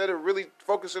 bro, instead of really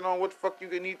focusing on what the fuck you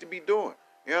need to be doing.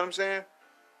 You know what I'm saying?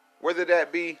 Whether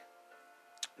that be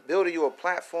building you a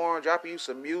platform, dropping you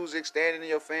some music, standing in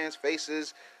your fans'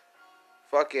 faces,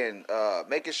 fucking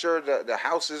making sure the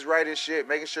house is right and shit,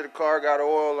 making sure the car got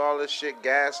oil, all this shit,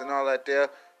 gas and all that there.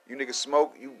 You niggas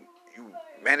smoke, you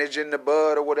managing the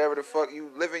bud or whatever the fuck, you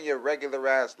living your regular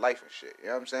ass life and shit. You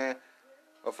know what I'm saying?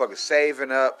 Motherfucker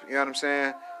saving up, you know what I'm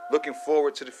saying? Looking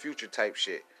forward to the future type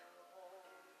shit.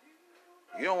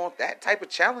 You don't want that type of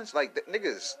challenge? Like,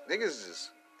 niggas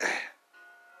is,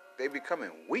 they becoming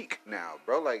weak now,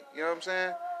 bro. Like, you know what I'm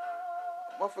saying?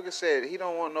 Motherfucker said he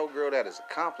don't want no girl that has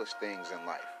accomplished things in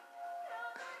life.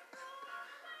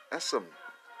 That's some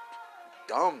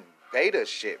dumb beta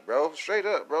shit, bro. Straight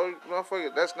up, bro.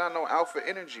 Motherfucker, that's not no alpha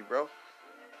energy, bro.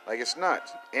 Like, it's not.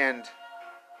 And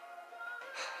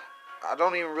I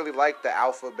don't even really like the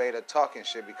alpha beta talking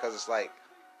shit because it's like,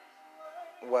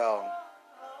 well,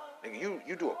 nigga,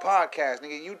 you do a podcast,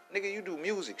 nigga. You do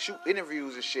music, shoot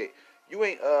interviews and shit. You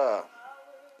ain't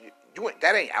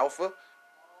that ain't alpha.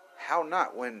 How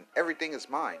not when everything is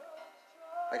mine?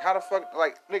 Like, how the fuck,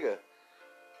 like, nigga,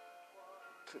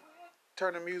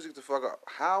 turn the music the fuck up.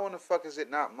 How in the fuck is it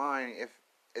not mine if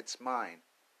it's mine?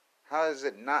 How does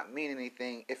it not mean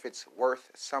anything if it's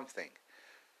worth something?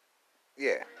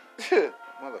 Yeah.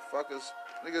 Motherfuckers,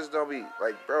 niggas don't be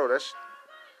like, bro,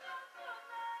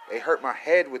 they hurt my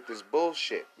head with this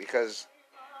bullshit because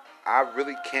I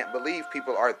really can't believe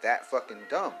people are that fucking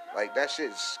dumb. Like, that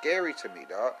shit is scary to me,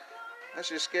 dog. That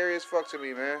shit's scary as fuck to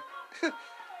me, man.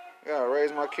 Gotta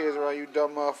raise my kids around you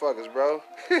dumb motherfuckers, bro.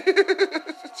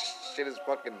 Shit is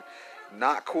fucking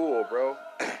not cool, bro.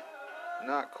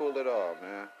 Not cool at all,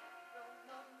 man.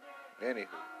 Anywho,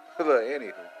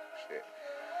 shit.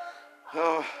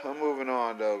 Oh, I'm moving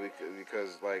on though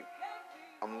because like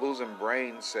I'm losing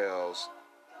brain cells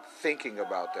thinking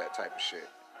about that type of shit.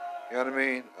 You know what I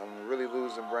mean? I'm really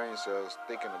losing brain cells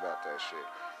thinking about that shit.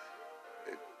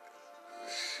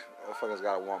 Motherfuckers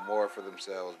gotta want more for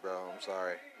themselves, bro. I'm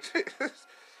sorry.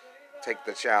 take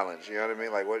the challenge. You know what I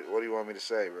mean? Like, what do you want me to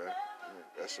say, bro?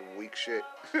 That's some weak shit.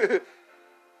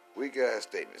 Weak ass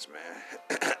statements, man.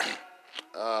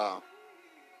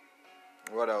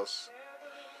 What else?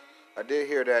 I did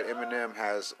hear that Eminem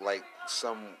has like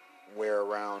somewhere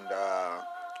around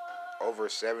over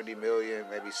 70 million,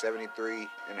 maybe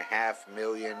 73.5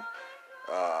 million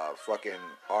fucking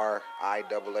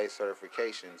RIAA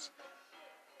certifications,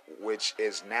 which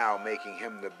is now making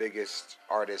him the biggest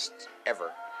artist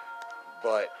ever.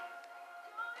 But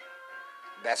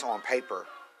that's on paper.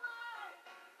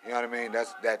 You know what I mean?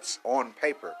 That's on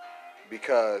paper,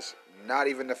 because not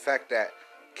even the fact that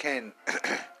can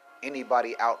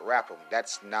anybody out rap him.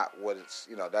 That's not what it's.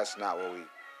 That's not what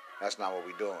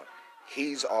we doing.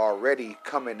 He's already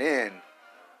coming in.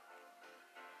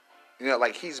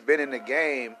 Like he's been in the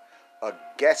game a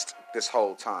guest this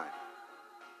whole time.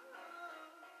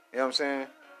 You know what I'm saying?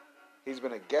 He's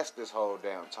been a guest this whole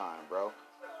damn time, bro.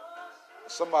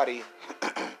 Somebody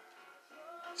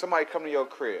come to your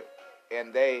crib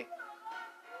and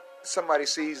somebody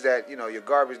sees that, your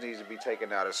garbage needs to be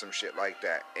taken out or some shit like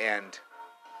that, and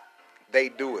they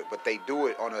do it, but they do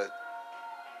it on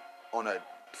a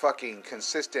fucking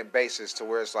consistent basis to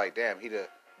where it's like, damn, he the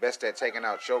best at taking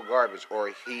out your garbage,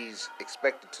 or he's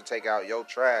expected to take out your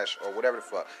trash, or whatever the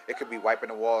fuck. It could be wiping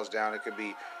the walls down, it could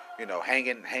be,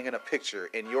 hanging a picture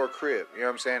in your crib, you know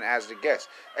what I'm saying, as the guest.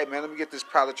 Hey man, let me get this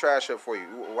pile of trash up for you.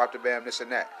 Wipe the bam, this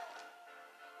and that.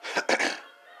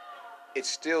 It's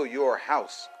still your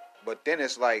house. But then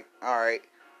it's like, all right,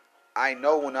 I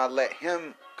know when I let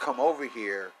him come over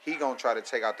here, he gonna try to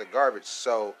take out the garbage.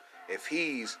 So if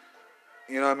he's,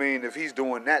 if he's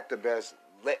doing that the best,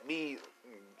 let me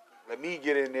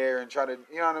get in there and try to,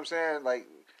 you know what I'm saying? Like,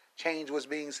 change what's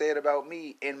being said about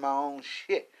me in my own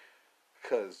shit.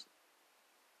 Cause,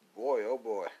 boy, oh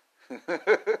boy.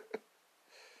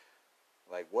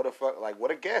 Like, what a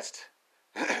guest.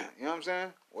 You know what I'm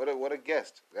saying? What a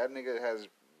guest. That nigga has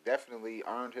definitely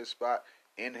earned his spot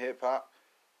in hip hop.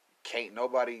 Can't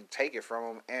nobody take it from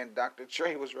him. And Dr.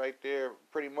 Dre was right there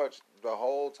pretty much the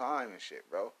whole time and shit,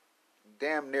 bro.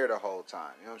 Damn near the whole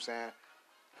time. You know what I'm saying?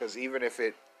 Because even if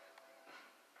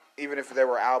there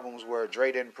were albums where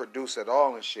Dre didn't produce at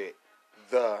all and shit,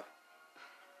 the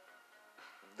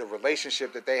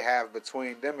relationship that they have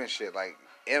between them and shit, like,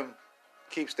 M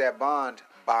keeps that bond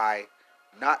by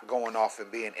not going off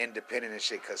and being independent and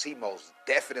shit, because he most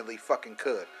definitely fucking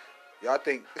could. Y'all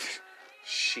think,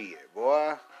 shit,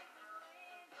 boy.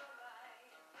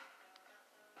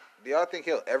 Do y'all think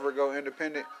he'll ever go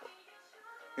independent?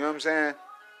 You know what I'm saying?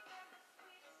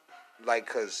 Like,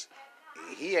 because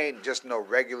he ain't just no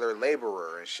regular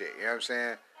laborer and shit. You know what I'm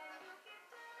saying?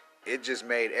 It just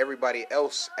made everybody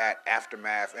else at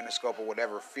Aftermath, Interscope, or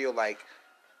whatever feel like,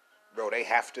 bro, they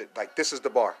have to, like, this is the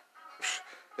bar.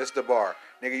 This is the bar.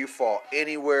 Nigga, you fall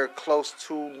anywhere close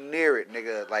to near it,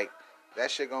 nigga, like,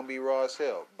 that shit gonna be raw as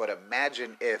hell. But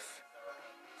imagine if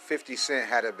 50 Cent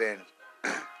had been,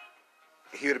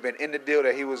 he would have been in the deal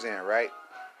that he was in, right?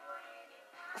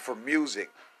 For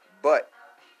music. But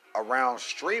around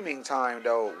streaming time,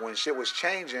 though, when shit was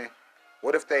changing,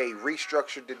 what if they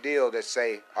restructured the deal that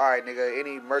say, all right, nigga,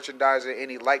 any merchandiser,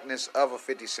 any likeness of a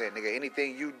 50 Cent, nigga,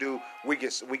 anything you do, we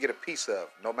get a piece of,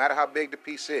 no matter how big the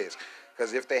piece is.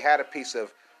 Because if they had a piece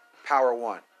of Power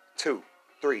 1, 2,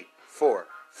 3, 4,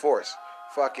 Force,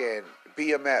 fucking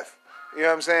BMF, you know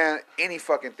what I'm saying? Any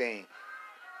fucking thing,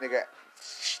 nigga,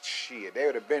 shit, they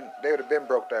would have been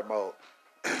broke that mold.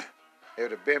 They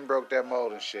would have been broke that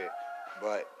mold and shit.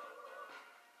 But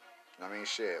I mean,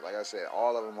 shit, like I said,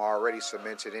 all of them are already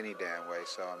cemented any damn way,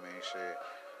 so, I mean, shit.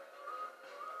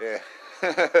 Yeah.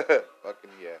 Fucking,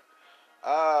 yeah.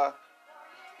 I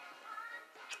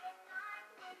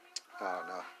don't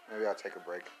know. Maybe I'll take a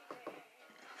break.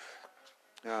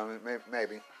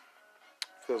 Maybe.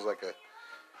 Feels like a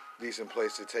decent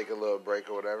place to take a little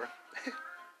break or whatever.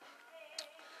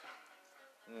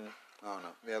 I don't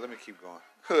know. Yeah, let me keep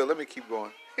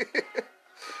going.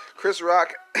 Chris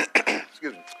Rock,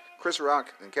 excuse me. Chris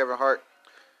Rock and Kevin Hart,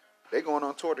 they going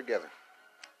on tour together.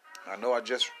 I know I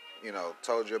just,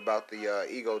 told you about the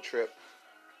Ego Trip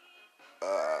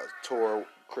tour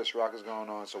Chris Rock is going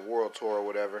on. It's a world tour or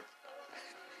whatever.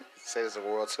 Say it's a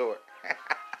world tour.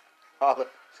 I'm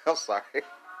sorry.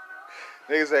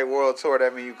 Niggas say world tour,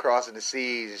 that mean you crossing the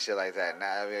seas and shit like that.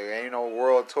 Nah, I mean, ain't no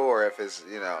world tour if it's,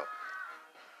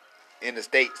 in the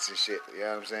States and shit. You know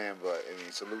what I'm saying? But, I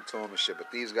mean, salute to them and shit.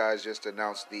 But these guys just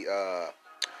announced the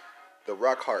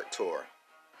Rock Hard tour.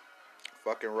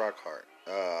 Fucking Rock Hard.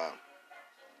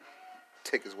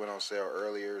 Tickets went on sale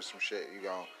earlier or some shit.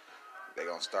 They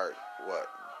gonna start, what?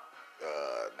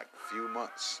 Like a few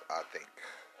months, I think.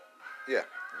 Yeah,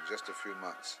 in just a few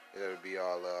months. It'll be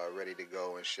all ready to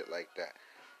go and shit like that.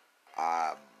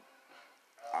 Um,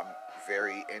 I'm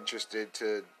very interested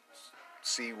to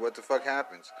see what the fuck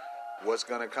happens. What's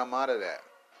gonna come out of that?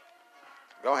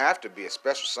 Gonna have to be a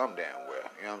special some damn well.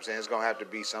 You know what I'm saying? It's gonna have to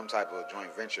be some type of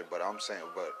joint venture. But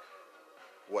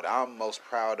what I'm most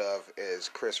proud of is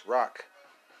Chris Rock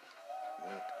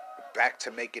back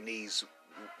to making these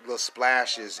little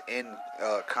splashes in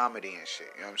comedy and shit.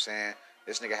 You know what I'm saying?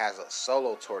 This nigga has a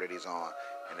solo tour that he's on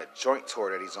and a joint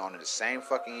tour that he's on in the same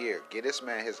fucking year. Give this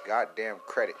man his goddamn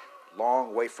credit.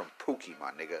 Long way from Pookie,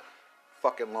 my nigga.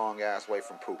 Fucking long ass way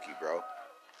from Pookie, bro.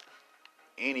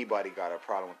 Anybody got a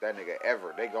problem with that nigga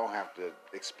ever, they gonna have to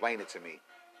explain it to me.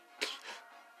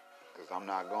 Cause I'm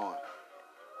not going.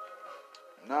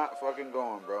 Not fucking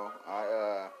going, bro.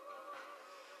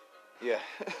 Yeah.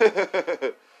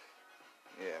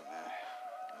 Yeah, man.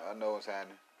 I know what's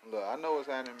happening. Look, I know what's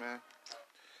happening, man.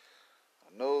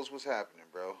 I knows what's happening,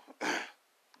 bro.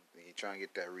 You trying to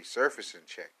get that resurfacing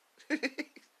check.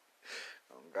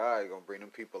 Oh, God, gonna bring them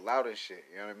people out and shit.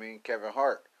 You know what I mean? Kevin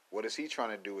Hart. What is he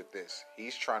trying to do with this?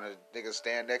 He's trying to nigga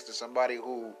stand next to somebody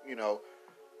who, you know,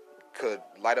 could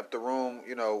light up the room,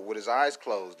 you know, with his eyes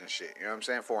closed and shit. You know what I'm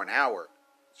saying? For an hour.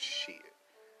 Shit.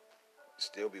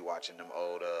 Still be watching them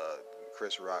old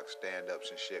Chris Rock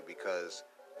stand-ups and shit because,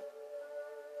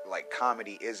 like,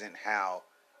 comedy isn't how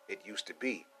it used to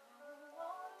be.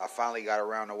 I finally got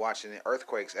around to watching the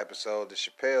Earthquakes episode, the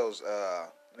Chappelle's,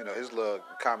 you know, his little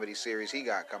comedy series he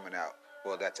got coming out.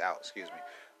 Well, that's out, excuse me.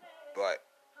 But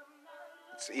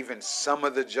even some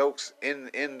of the jokes in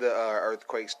the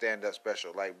Earthquake stand-up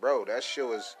special, like, bro, that shit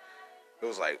was, it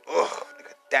was like, ugh,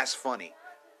 that's funny.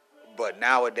 But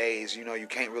nowadays, you know, you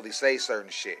can't really say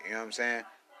certain shit. You know what I'm saying?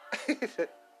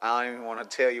 I don't even want to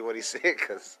tell you what he said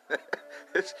because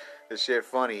this shit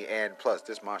funny. And plus,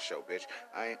 this my show, bitch.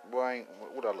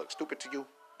 What I look stupid to you?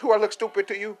 Do I look stupid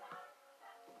to you?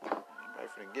 You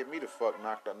finna get me the fuck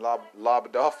knocked and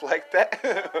lobbed off like that.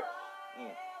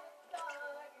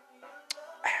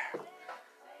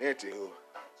 Anywho.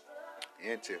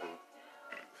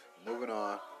 Moving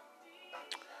on.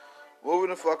 Moving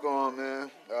the fuck on, man.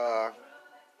 I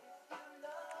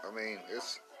mean,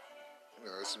 it's, you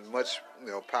know, it's much,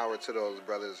 you know, power to those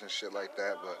brothers and shit like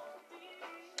that, but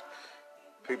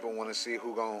people want to see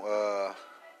who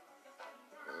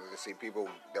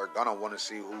they're gonna want to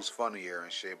see who's funnier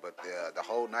and shit, but the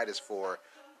whole night is for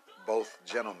both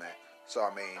gentlemen. So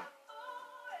I mean,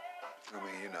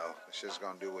 you know, it's just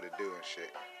gonna do what it do and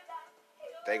shit.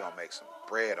 They gonna make some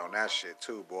bread on that shit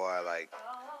too, boy. Like,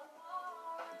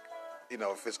 you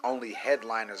know, if it's only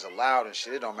headliners allowed and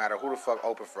shit, it don't matter who the fuck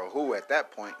open for who at that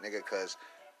point, nigga, because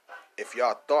if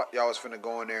y'all thought y'all was finna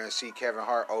go in there and see Kevin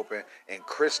Hart open and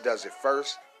Chris does it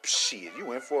first, shit,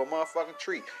 you in for a motherfucking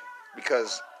treat.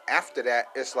 Because after that,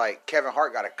 it's like Kevin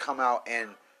Hart gotta come out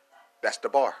and that's the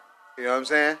bar. You know what I'm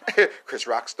saying? Chris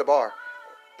Rock's the bar.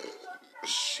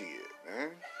 Shit,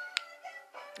 man.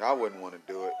 I wouldn't want to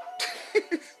do it.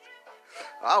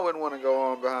 I wouldn't want to go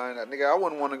on behind that. Nigga, I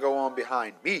wouldn't want to go on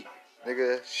behind me.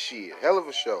 Nigga, shit. Hell of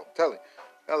a show. Tell you.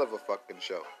 Hell of a fucking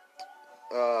show.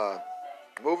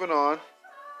 Moving on,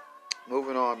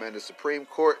 man. The Supreme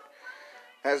Court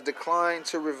has declined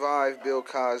to revive Bill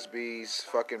Cosby's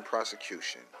fucking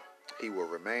prosecution. He will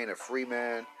remain a free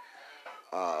man.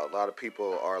 A lot of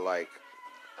people are like,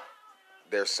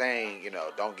 they're saying, you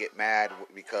know, don't get mad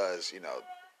because, you know,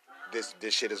 this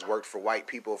shit has worked for white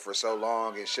people for so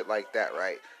long and shit like that,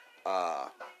 right? I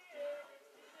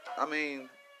mean,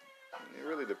 it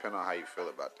really depends on how you feel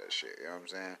about that shit, you know what I'm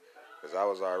saying? Because I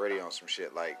was already on some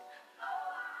shit like,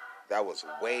 that was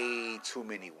way too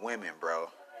many women, bro.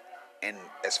 And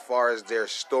as far as their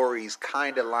stories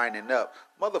kind of lining up,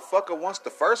 motherfucker, once the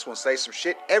first one say some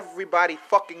shit, everybody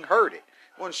fucking heard it.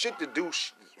 It wasn't shit to do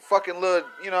fucking little,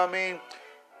 you know what I mean?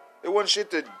 It wasn't shit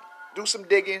to do some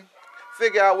digging,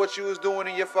 figure out what you was doing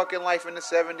in your fucking life in the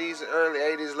 70s, early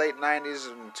 80s, late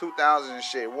 90s, and 2000s and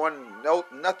shit.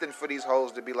 Nothing for these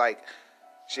hoes to be like,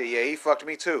 shit, yeah, he fucked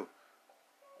me too.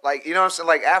 Like, you know what I'm saying?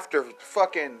 Like, after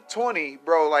fucking 20,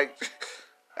 bro, like,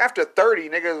 after 30,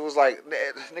 niggas was like,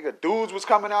 nigga, dudes was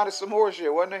coming out of some more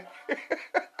shit, wasn't they?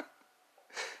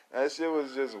 That shit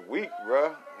was just weak,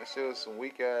 bro. That shit was some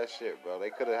weak ass shit, bro. They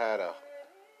could have had a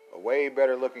way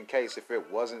better looking case if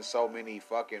it wasn't so many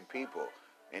fucking people.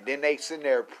 And then they sitting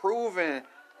there proving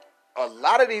a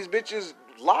lot of these bitches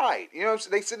lied. You know what I'm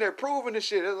saying? They sitting there proving this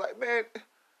shit. It's like, man,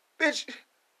 bitch,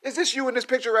 is this you in this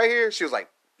picture right here? She was like,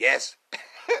 yes.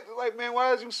 Like, man,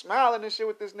 why is you smiling and shit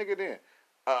with this nigga then?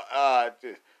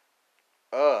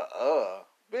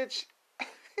 Bitch.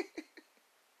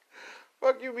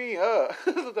 Fuck you mean,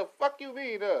 the fuck you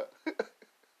mean,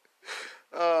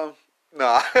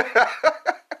 Nah.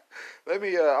 Let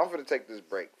me, I'm gonna take this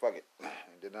break. Fuck it. And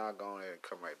then I'll go in there and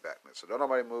come right back, man. So don't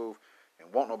nobody move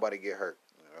and won't nobody get hurt.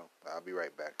 You know, I'll be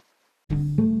right back.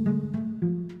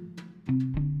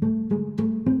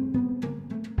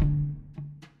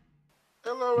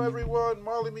 Hello everyone,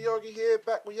 Marley Miyagi here,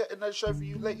 back with yet another show for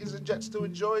you ladies and gents to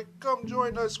enjoy. Come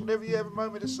join us whenever you have a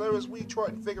moment or so as we try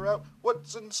and figure out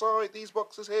what's inside these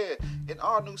boxes here in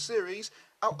our new series,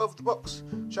 Out of the Box,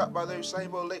 shot by those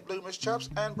same old late bloomers chaps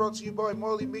and brought to you by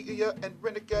Marley Media and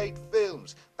Renegade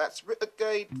Films. That's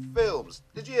Renegade Films.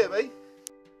 Did you hear me?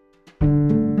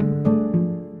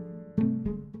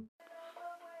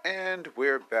 And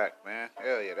we're back, man.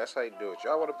 Hell yeah, that's how you do it.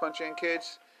 Y'all want to punch in,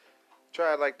 kids?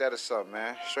 Try it like that or something,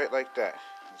 man. Straight like that.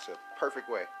 It's a perfect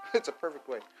way. It's a perfect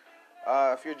way.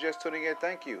 If you're just tuning in,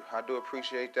 thank you. I do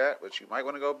appreciate that, but you might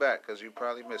want to go back because you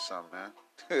probably missed something, man.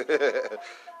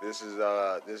 This is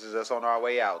us on our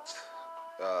way out.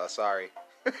 Sorry.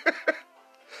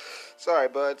 Sorry,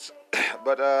 buds.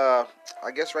 But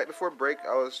I guess right before break,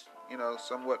 I was,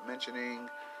 somewhat mentioning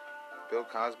Bill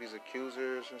Cosby's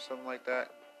accusers or something like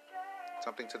that.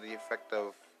 Something to the effect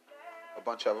of a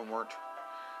bunch of them weren't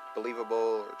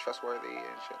believable or trustworthy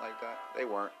and shit like that. They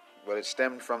weren't. But it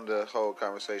stemmed from the whole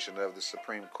conversation of the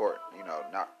Supreme Court,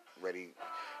 not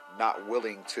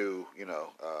willing to,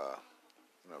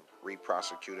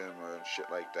 re-prosecute him or shit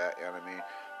like that. You know what I mean?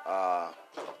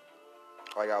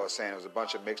 Like I was saying, there was a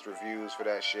bunch of mixed reviews for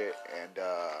that shit, and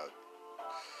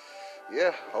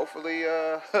yeah, hopefully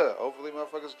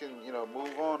motherfuckers can,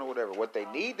 move on or whatever. What they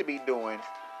need to be doing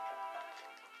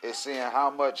is seeing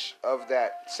how much of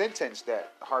that sentence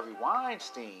that Harvey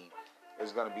Weinstein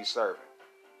is going to be serving.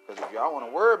 Because if y'all want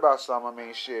to worry about something, I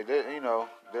mean, shit,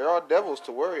 there are devils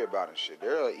to worry about and shit.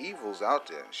 There are evils out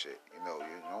there and shit.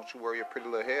 Don't you worry your pretty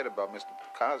little head about Mr.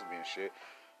 Cosby and shit.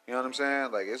 You know what I'm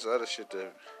saying? Like, it's other shit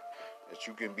that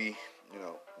you can be,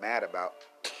 mad about.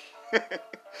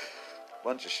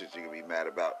 Bunch of shit you can be mad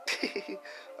about.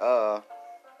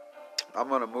 I'm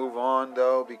going to move on,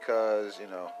 though, because,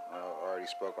 I already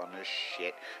spoke on this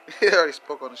shit. I already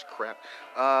spoke on this crap.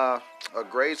 A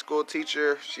grade school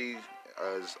teacher, she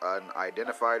is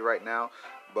unidentified right now,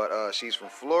 but she's from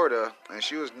Florida, and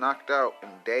she was knocked out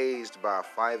and dazed by a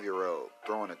 5-year-old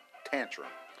throwing a tantrum.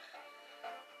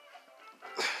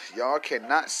 Y'all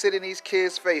cannot sit in these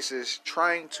kids' faces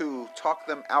trying to talk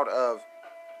them out of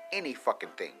any fucking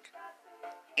thing.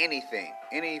 Anything.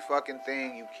 Any fucking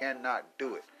thing, you cannot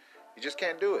do it. You just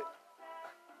can't do it.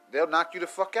 They'll knock you the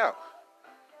fuck out.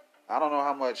 I don't know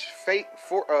how much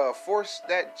force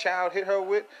that child hit her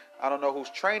with. I don't know who's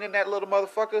training that little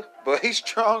motherfucker, but he's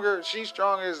stronger. She's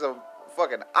stronger as a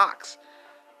fucking ox.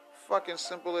 Fucking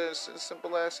simple ass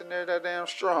in there, that damn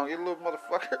strong. You little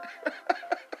motherfucker.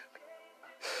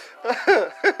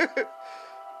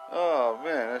 Oh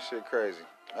man, that shit crazy.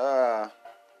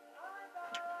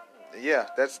 Yeah,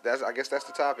 that's I guess that's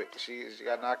the topic. She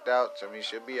got knocked out. I mean,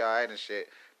 she'll be alright and shit.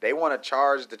 They want to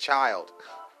charge the child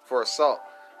for assault.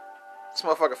 This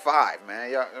motherfucker 5,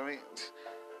 man. Y'all, I mean,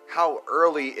 how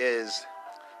early is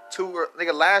too?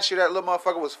 Nigga, last year that little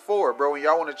motherfucker was 4, bro. And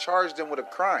y'all want to charge them with a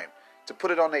crime to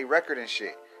put it on their record and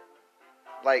shit.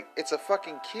 Like, it's a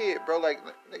fucking kid, bro. Like,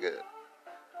 nigga,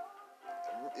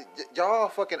 y'all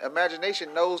fucking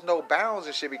imagination knows no bounds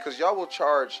and shit because y'all will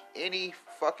charge any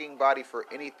fucking body for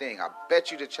anything. I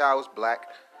bet you the child was black.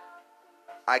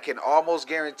 I can almost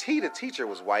guarantee the teacher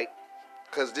was white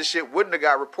because this shit wouldn't have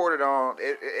got reported on,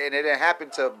 and it didn't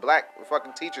happen to black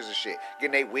fucking teachers and shit.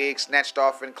 Getting their wigs snatched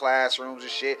off in classrooms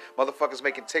and shit. Motherfuckers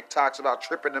making TikToks about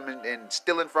tripping them and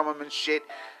stealing from them and shit.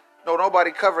 No,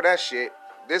 nobody covered that shit.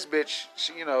 This bitch,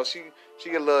 she get a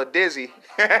little dizzy.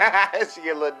 She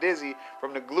get a little dizzy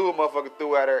from the glue a motherfucker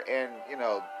threw at her, and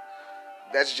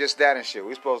that's just that and shit.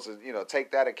 We supposed to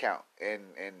take that account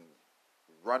and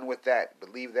run with that,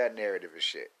 believe that narrative and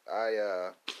shit.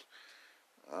 I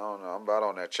don't know. I'm about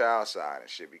on that child side and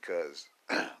shit because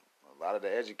a lot of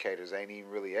the educators ain't even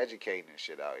really educating and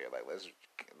shit out here. Like,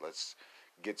 let's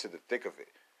get to the thick of it.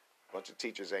 A bunch of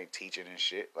teachers ain't teaching and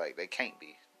shit. Like, they can't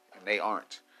be, and they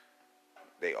aren't.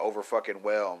 They over fucking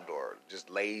whelmed or just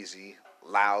lazy,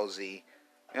 lousy.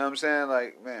 You know what I'm saying?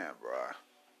 Like, man, bro.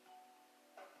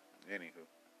 Anywho.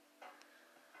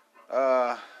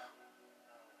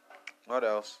 What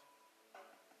else?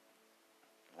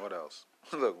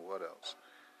 Look, what else?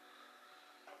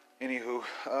 Anywho,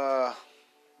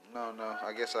 no.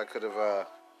 I guess I could have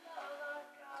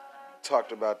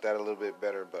talked about that a little bit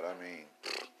better, but I mean,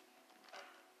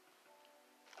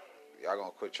 y'all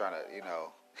gonna quit trying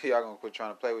to, y'all gonna quit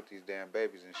trying to play with these damn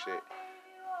babies and shit.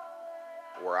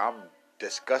 where I'm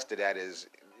disgusted at is,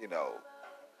 you know,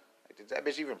 like, did that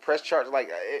bitch even press charge?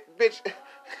 Like, bitch,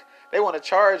 they want to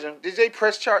charge him. Did they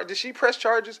press charge? Did she press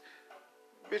charges?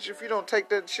 Bitch, if you don't take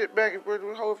that shit back, if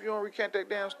you don't recant that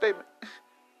damn statement.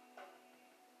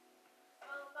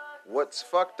 What's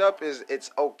fucked up is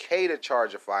it's okay to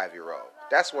charge a 5-year-old.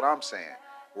 That's what I'm saying.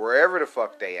 Wherever the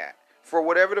fuck they at. For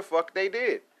whatever the fuck they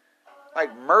did.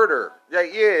 Like murder.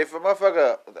 Like, yeah, if a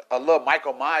motherfucker, a little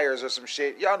Michael Myers or some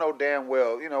shit, y'all know damn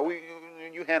well, you know,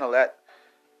 you handle that.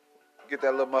 Get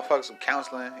that little motherfucker some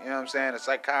counseling, you know what I'm saying? A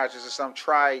psychiatrist or something.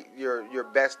 Try your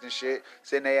best and shit.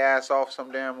 Send their ass off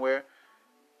some damn where.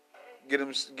 Get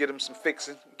them some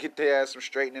fixing. Get their ass some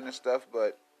straightening and stuff,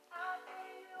 but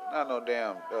not no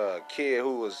damn kid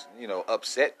who was, you know,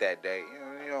 upset that day.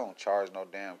 You don't charge no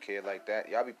damn kid like that.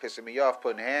 Y'all be pissing me off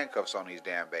putting handcuffs on these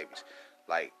damn babies.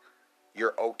 Like,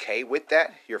 you're okay with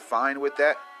that? You're fine with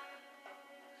that?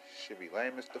 Should be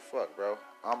lame as the fuck, bro.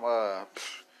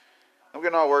 I'm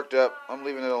getting all worked up. I'm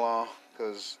leaving it alone.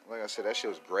 Because, like I said, that shit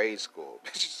was grade school.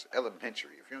 Bitch, it's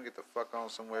elementary. If you don't get the fuck on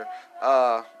somewhere.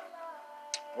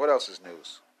 What else is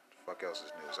news? The fuck else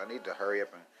is news? I need to hurry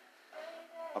up and...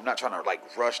 I'm not trying to,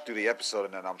 like, rush through the episode.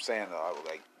 And then I'm saying,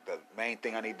 like, the main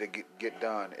thing I need to get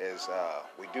done is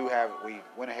we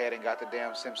went ahead and got the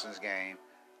damn Simpsons game.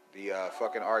 The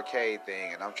fucking arcade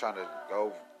thing. And I'm trying to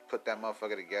go put that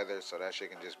motherfucker together so that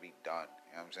shit can just be done.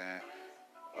 You know what I'm saying?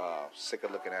 Sick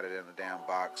of looking at it in the damn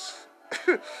box.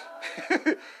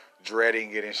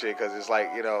 Dreading it and shit, because it's like,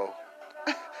 you know,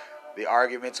 the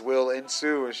arguments will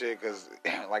ensue and shit, because,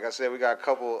 like I said, we got a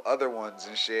couple other ones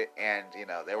and shit, and, you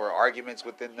know, there were arguments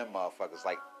within them motherfuckers,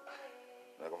 like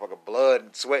fucking blood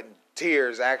and sweat and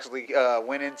tears actually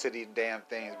went into these damn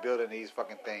things, building these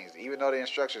fucking things. Even though the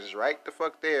instructions is right the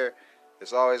fuck there,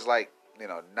 it's always like, you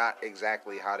know, not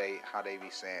exactly how they be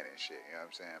saying and shit, you know what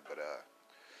I'm saying? But,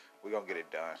 we're going to get it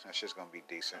done. That shit's going to be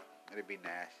decent. It'll be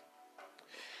nice.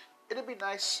 It'll be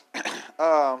nice.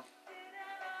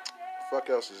 Fuck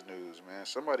else is news, man.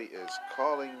 Somebody is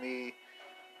calling me,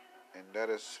 and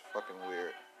that is fucking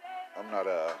weird. I'm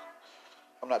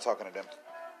not talking to them.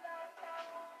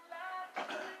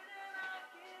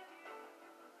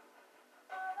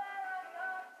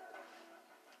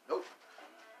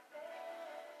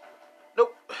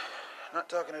 Nope. Not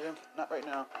talking to them. Not right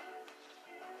now.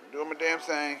 Doing my damn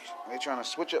thing. They trying to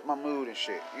switch up my mood and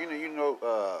shit. You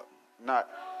know, not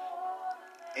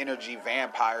energy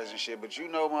vampires and shit, but you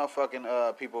know,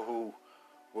 motherfucking people who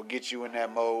will get you in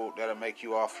that mode that'll make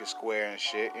you off your square and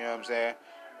shit. You know what I'm saying?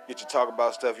 Get you talk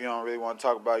about stuff you don't really want to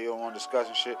talk about. You don't want to discuss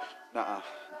and shit. Nuh-uh.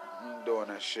 I'm doing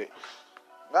that shit.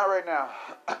 Not right now.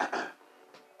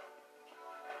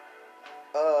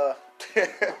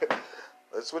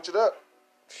 Let's switch it up.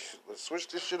 Let's switch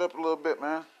this shit up a little bit,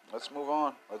 man. Let's move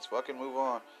on. Let's fucking move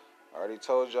on. I already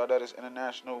told y'all that it's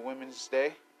International Women's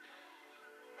Day.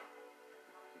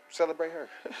 Celebrate her.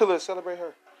 Let's celebrate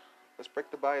her. Let's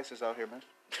break the biases out here, man.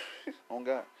 On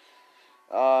God.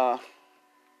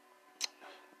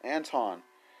 Antonio,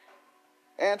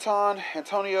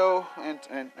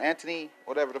 and Anthony,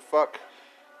 whatever the fuck.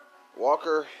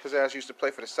 Walker, his ass used to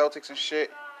play for the Celtics and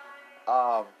shit.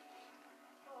 What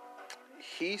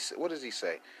does he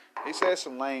say? He said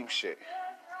some lame shit.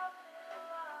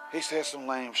 He said some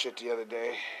lame shit the other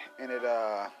day, and it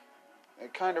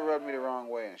kind of rubbed me the wrong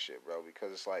way and shit, bro,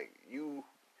 because it's like, you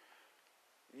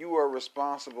are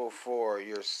responsible for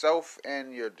yourself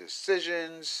and your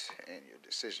decisions and your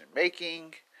decision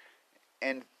making,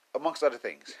 and amongst other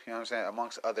things, you know what I'm saying,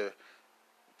 amongst other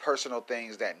personal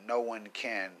things that no one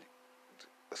can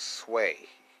sway,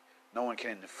 no one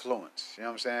can influence, you know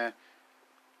what I'm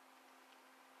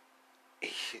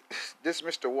saying. This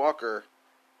Mr. Walker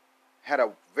had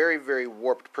a very, very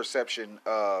warped perception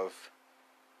of,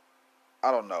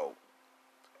 I don't know,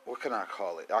 what can I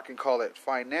call it? I can call it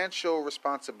financial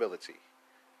responsibility.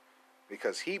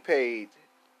 Because he paid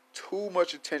too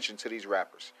much attention to these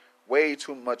rappers. Way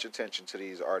too much attention to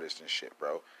these artists and shit,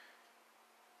 bro.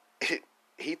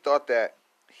 He thought that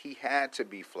he had to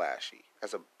be flashy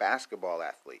as a basketball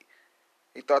athlete.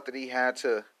 He thought that he had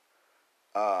to,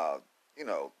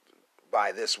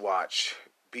 buy this watch,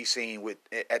 be seen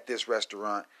at this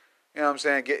restaurant. You know what I'm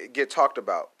saying? Get talked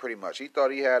about, pretty much. He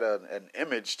thought he had an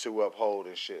image to uphold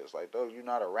and shit. It's like, dude, you're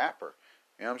not a rapper.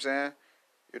 You know what I'm saying?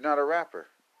 You're not a rapper.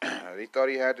 He thought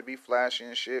he had to be flashy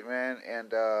and shit, man.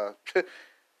 And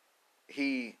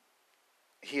he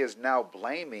is now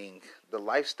blaming the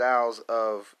lifestyles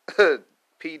of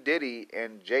P. Diddy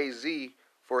and Jay-Z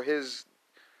for his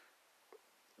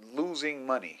losing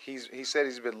money. He said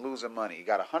he's been losing money. He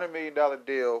got a $100 million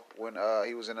deal when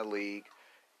he was in the league,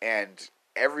 and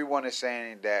everyone is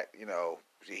saying that, you know,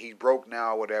 he's broke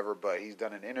now or whatever, but he's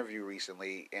done an interview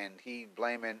recently, and he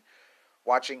blaming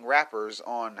watching rappers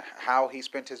on how he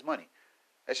spent his money.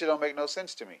 That shit don't make no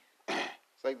sense to me.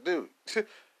 It's like, dude, it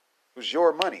was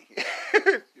your money.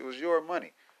 It was your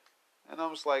money. And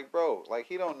I'm just like, bro, like,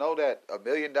 he don't know that $1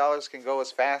 million can go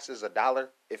as fast as $1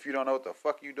 if you don't know what the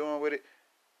fuck you doing with it.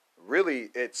 Really,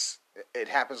 it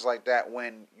happens like that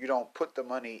when you don't put the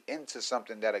money into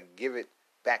something that'll give it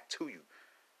back to you.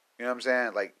 You know what I'm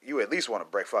saying? Like, you at least want to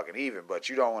break fucking even, but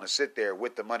you don't want to sit there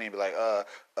with the money and be like,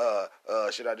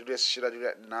 should I do this? Should I do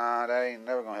that? Nah, that ain't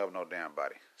never gonna help no damn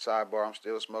body. Sidebar, I'm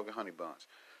still smoking honey buns.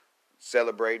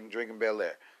 Celebrating, drinking Bel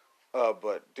Air.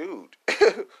 But dude,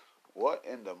 what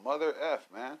in the mother F,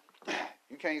 man?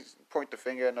 You can't point the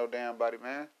finger at no damn body,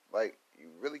 man. Like, you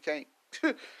really can't.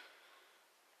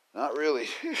 Not really.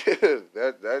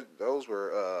 Those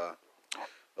were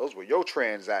your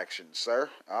transactions, sir.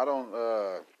 I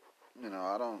don't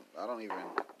even.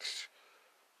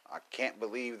 I can't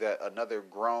believe that another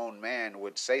grown man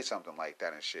would say something like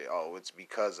that and shit. Oh, it's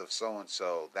because of so and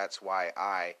so. That's why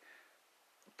I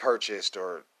purchased,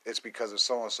 or it's because of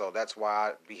so and so. That's why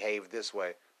I behaved this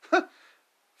way.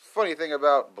 Funny thing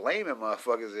about blaming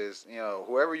motherfuckers is,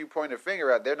 whoever you point a finger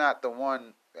at, they're not the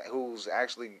one who's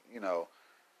actually,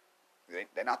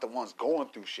 they're not the ones going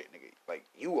through shit, nigga. Like,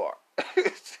 you are.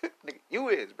 Nigga, you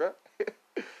is, bro.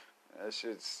 That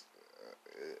shit's,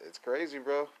 it's crazy,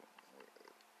 bro.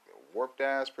 Warped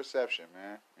ass perception,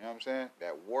 man. You know what I'm saying?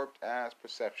 That warped ass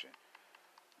perception.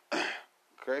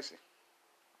 Crazy.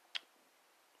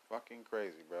 Fucking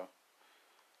crazy, bro.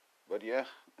 But yeah.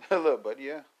 Look, but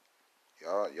yeah.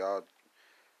 Y'all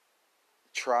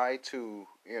try to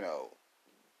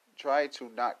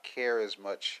not care as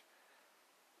much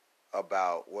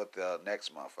about what the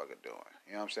next motherfucker doing.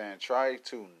 You know what I'm saying? Try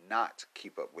to not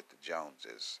keep up with the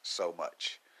Joneses so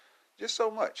much. Just so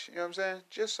much. You know what I'm saying?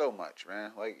 Just so much,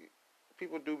 man. Like,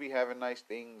 people do be having nice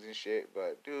things and shit,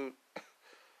 but dude,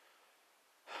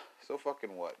 so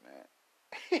fucking what, man?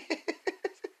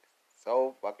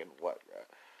 So fucking what, bro?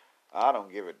 I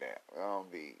don't give a damn. I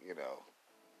don't be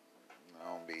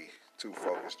too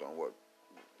focused on what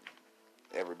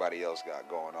everybody else got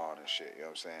going on and shit. You know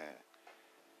what I'm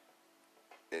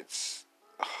saying?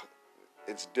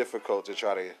 It's difficult to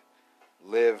try to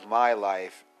live my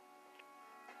life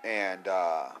and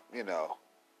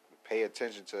pay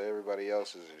attention to everybody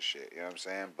else's and shit. You know what I'm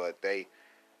saying? But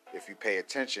if you pay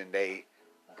attention, they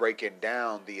breaking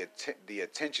down the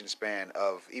attention span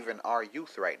of even our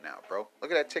youth right now, bro.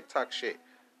 Look at that TikTok shit.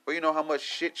 But you know how much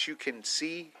shit you can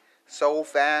see so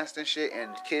fast and shit,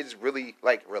 and kids really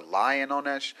like relying on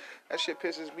that. That shit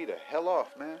pisses me the hell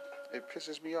off, man. It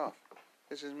pisses me off.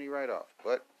 Pisses me right off.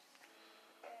 But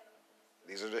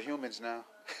these are the humans now.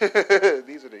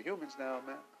 These are the humans now,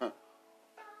 man. Huh.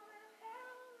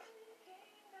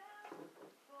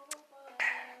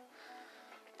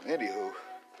 Anywho,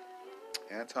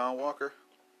 Anton Walker,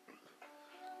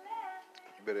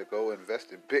 you better go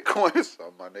invest in Bitcoin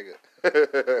on my nigga.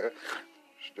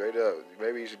 Straight up.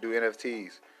 Maybe you should do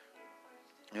NFTs.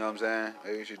 You know what I'm saying?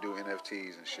 Maybe you should do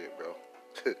NFTs and shit, bro.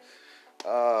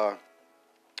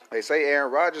 They say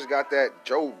Aaron Rodgers got that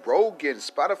Joe Rogan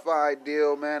Spotify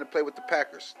deal, man, to play with the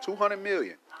Packers. $200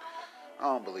 million. I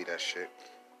don't believe that shit.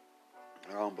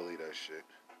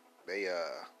 They,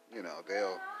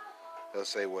 they'll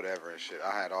say whatever and shit.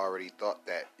 I had already thought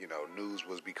that, news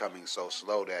was becoming so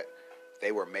slow that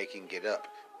they were making it up.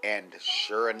 And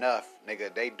sure enough,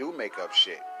 nigga, they do make up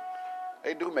shit.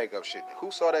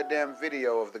 Who saw that damn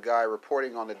video of the guy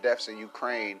reporting on the deaths in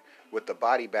Ukraine with the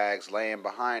body bags laying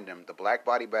behind him, the black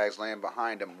body bags laying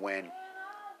behind him when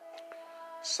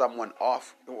one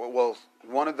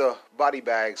of the body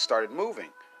bags started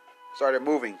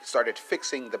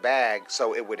fixing the bag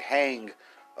so it would hang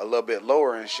a little bit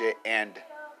lower and shit, and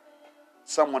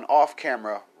someone off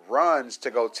camera runs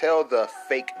to go tell the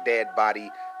fake dead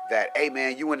body that, hey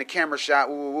man, you in the camera shot,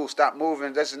 stop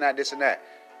moving, this and that.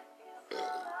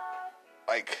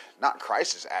 Like, not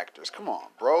crisis actors. Come on,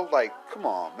 bro. Like, come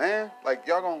on, man. Like,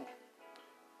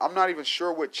 I'm not even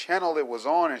sure what channel it was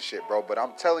on and shit, bro, but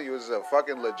I'm telling you, it was a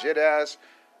fucking legit ass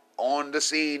on the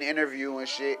scene interview and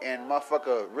shit, and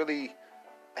motherfucker really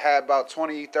had about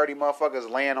 20, 30 motherfuckers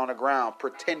laying on the ground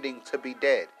pretending to be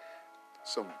dead.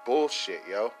 Some bullshit,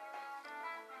 yo.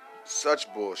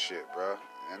 Such bullshit, bro.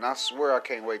 And I swear I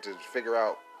can't wait to figure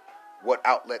out what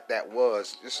outlet that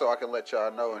was, just so I can let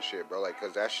y'all know and shit, bro. Like,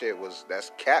 cause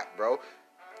that's cap, bro.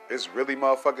 It's really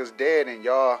motherfuckers dead, and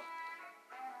y'all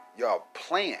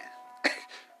playing.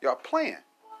 Y'all playing.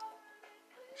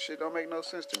 Shit don't make no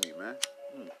sense to me, man.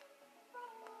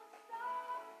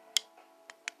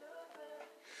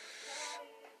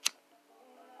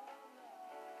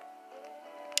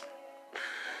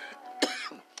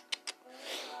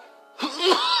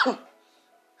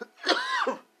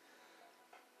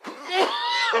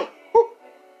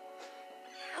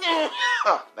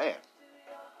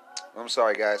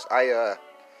 sorry, guys.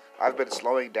 I've been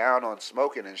slowing down on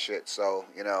smoking and shit. So,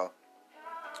 you know,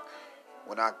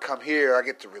 when I come here, I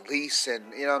get to release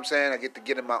and, you know what I'm saying? I get to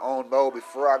get in my own mode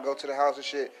before I go to the house and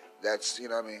shit. That's, you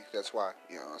know what I mean? That's why,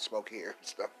 you know, I smoke here and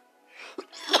stuff.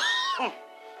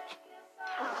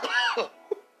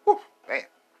 Man.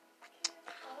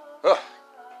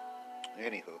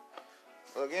 Anywho.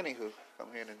 Look, come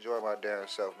here and enjoy my damn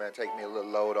self, man. Take me a little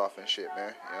load off and shit,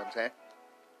 man. You know what I'm saying?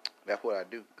 That's what I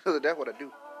do. That's what I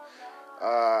do.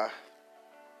 I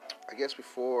guess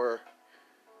before...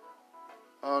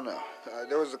 I don't know.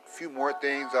 There was a few more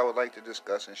things I would like to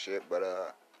discuss and shit, but,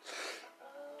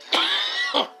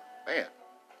 man.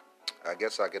 I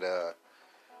guess I could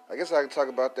talk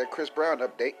about that Chris Brown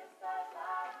update.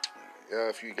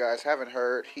 If you guys haven't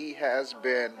heard, he has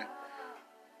been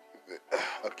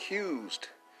accused.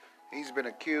 He's been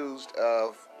accused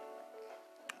of,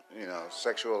 you know,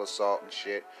 sexual assault and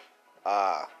shit.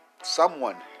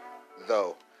 Someone,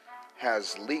 though,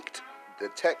 has leaked the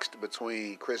text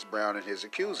between Chris Brown and his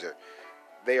accuser.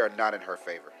 They are not in her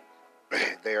favor.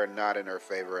 They are not in her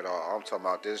favor at all. I'm talking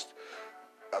about this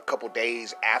a couple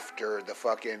days after the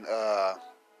fucking,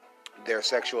 their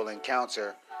sexual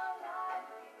encounter.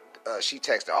 She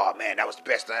texted, "Oh man, that was the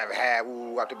best I ever had."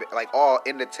 Ooh, like all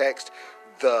in the text.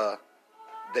 The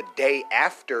day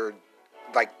after,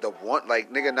 like the one,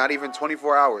 like nigga, not even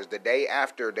 24 hours. The day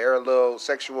after their little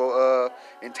sexual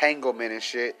entanglement and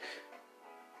shit,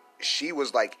 she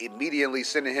was like immediately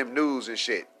sending him news and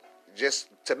shit. Just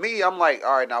to me, I'm like,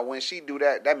 all right, now when she do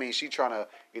that, that means she trying to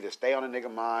either stay on a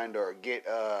nigga mind or get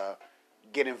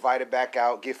invited back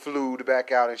out, get flued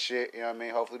back out and shit. You know what I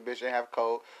mean? Hopefully, the bitch ain't have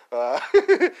cold.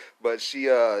 But she, you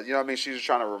know what I mean? She's just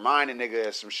trying to remind a nigga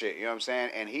of some shit. You know what I'm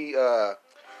saying? And he,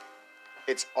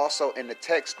 it's also in the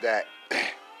text that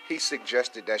he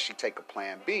suggested that she take a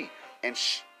plan B. And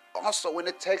also in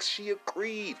the text, she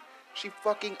agreed. She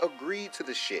fucking agreed to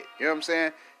the shit. You know what I'm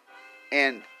saying?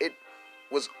 And it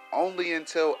was only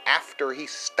until after he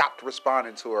stopped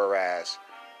responding to her ass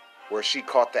where she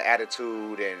caught the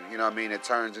attitude and, you know what I mean, it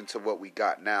turns into what we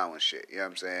got now and shit. You know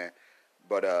what I'm saying?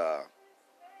 But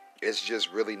it's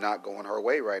just really not going her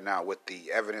way right now with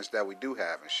the evidence that we do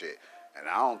have and shit. And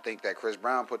I don't think that Chris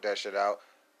Brown put that shit out.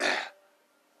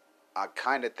 I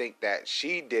kind of think that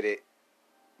she did it,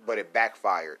 but it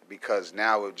backfired because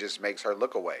now it just makes her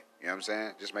look away. You know what I'm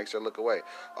saying? Just makes her look away.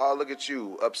 Oh, look at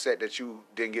you, upset that you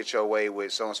didn't get your way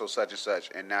with so-and-so such and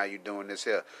such, and now you're doing this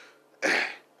here.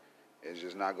 It's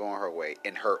just not going her way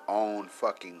in her own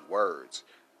fucking words.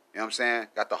 You know what I'm saying?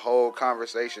 Got the whole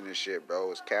conversation and shit,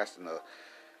 bro. It's casting a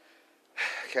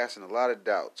lot of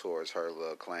doubt towards her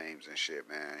little claims and shit,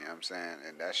 man. You know what I'm saying?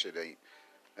 And that shit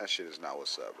is not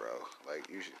what's up, bro. Like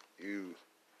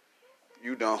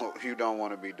you don't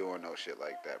want to be doing no shit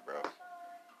like that, bro.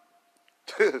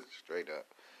 Straight up.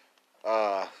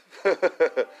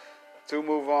 To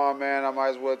move on, man, I might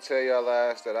as well tell y'all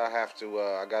last that I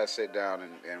gotta sit down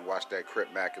and watch that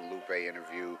Crip Mac and Lupe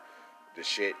interview. The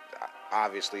shit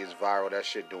obviously is viral. That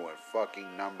shit doing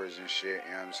fucking numbers and shit,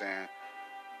 you know what I'm saying?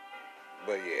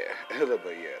 But yeah, though,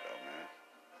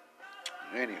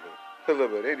 man. Anywho.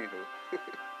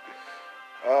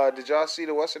 Did y'all see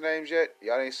the what's the names yet?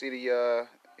 Y'all ain't see the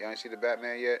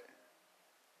Batman yet?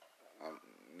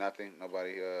 Nothing.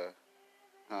 Nobody.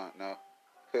 No.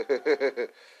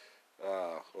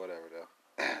 Whatever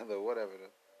though. Whatever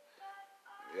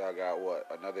though. Y'all got what?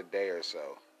 Another day or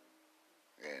so,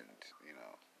 and you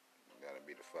know, gotta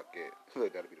be the fuck it.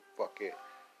 Gotta be the fuck it.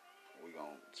 We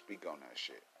gonna speak on that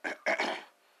shit.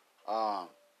 I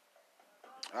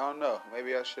don't know.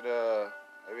 Maybe I should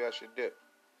dip.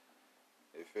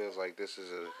 It feels like this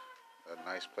is a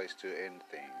nice place to end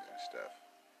things and stuff.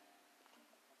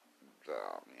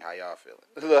 How y'all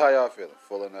feeling? How y'all feeling?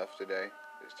 Full enough today?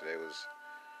 Today was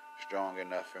strong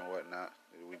enough and whatnot.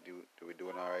 Did we do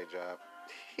an alright job?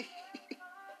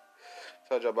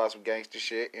 Told y'all about some gangster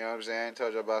shit, you know what I'm saying?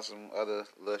 Told y'all about some other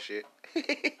little shit.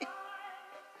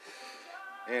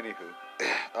 Anywho,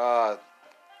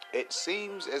 it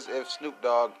seems as if Snoop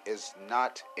Dogg is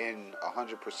not in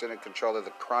 100% in control of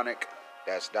the Chronic.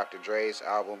 That's Dr. Dre's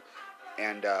album.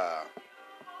 And, I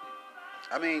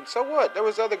mean, so what? There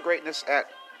was other greatness at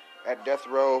Death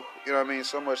Row, you know what I mean?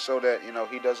 So much so that, you know,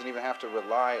 he doesn't even have to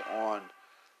rely on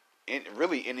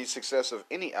really any success of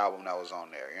any album that was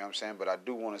on there, you know what I'm saying? But I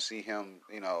do want to see him,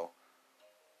 you know,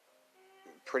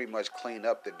 pretty much clean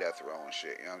up the Death Row and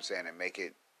shit, you know what I'm saying? And make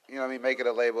it, you know what I mean? Make it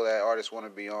a label that artists want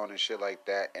to be on and shit like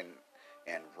that and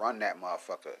run that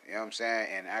motherfucker, you know what I'm saying?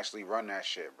 And actually run that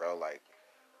shit, bro. Like,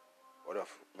 what a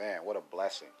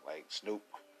blessing. Like, Snoop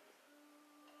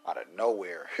Out of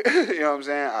nowhere. You know what I'm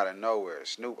saying? Out of nowhere.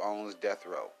 Snoop owns Death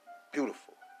Row.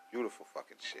 Beautiful. Beautiful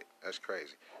fucking shit. That's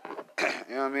crazy.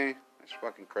 You know what I mean? That's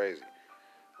fucking crazy.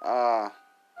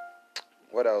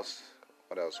 What else?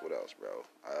 What else, bro?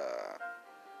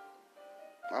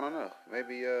 I don't know.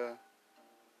 Maybe, I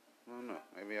don't know.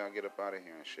 Maybe I'll get up out of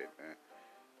here and shit, man.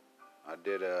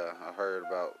 I heard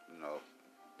about,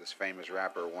 this famous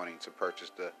rapper wanting to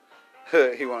purchase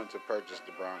he wanted to purchase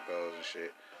the Broncos and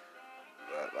shit.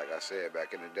 But like I said,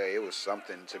 back in the day, it was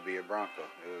something to be a Bronco.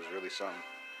 It was really something.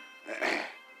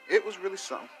 It was really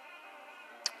something.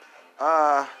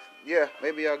 Yeah,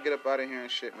 maybe I'll get up out of here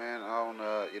and shit, man. I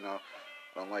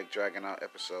don't like dragging out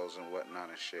episodes and whatnot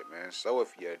and shit, man. So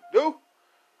if you do,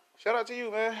 shout out to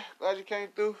you, man. Glad you came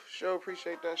through. Sure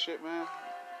appreciate that shit, man.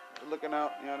 Looking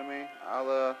out, you know what I mean?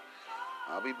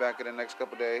 I'll be back in the next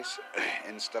couple days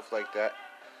and stuff like that.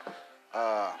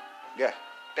 Yeah.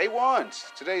 Day ones.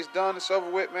 Today's done. It's over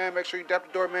with, man. Make sure you dap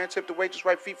the door, man. Tip the waitress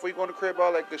right feet before you go in the crib.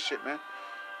 All that good shit, man.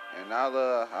 And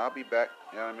I'll be back.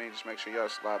 You know what I mean? Just make sure y'all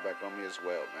slide back on me as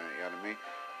well, man. You know what I mean?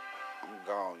 I'm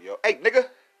gone, yo. Hey, nigga.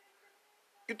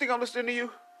 You think I'm listening to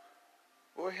you?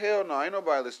 Well, hell no. Ain't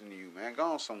nobody listening to you, man.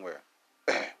 Go on somewhere.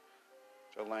 Get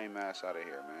your lame ass out of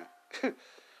here, man.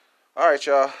 All right,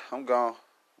 y'all. I'm gone.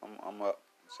 I'm up.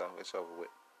 It's over with.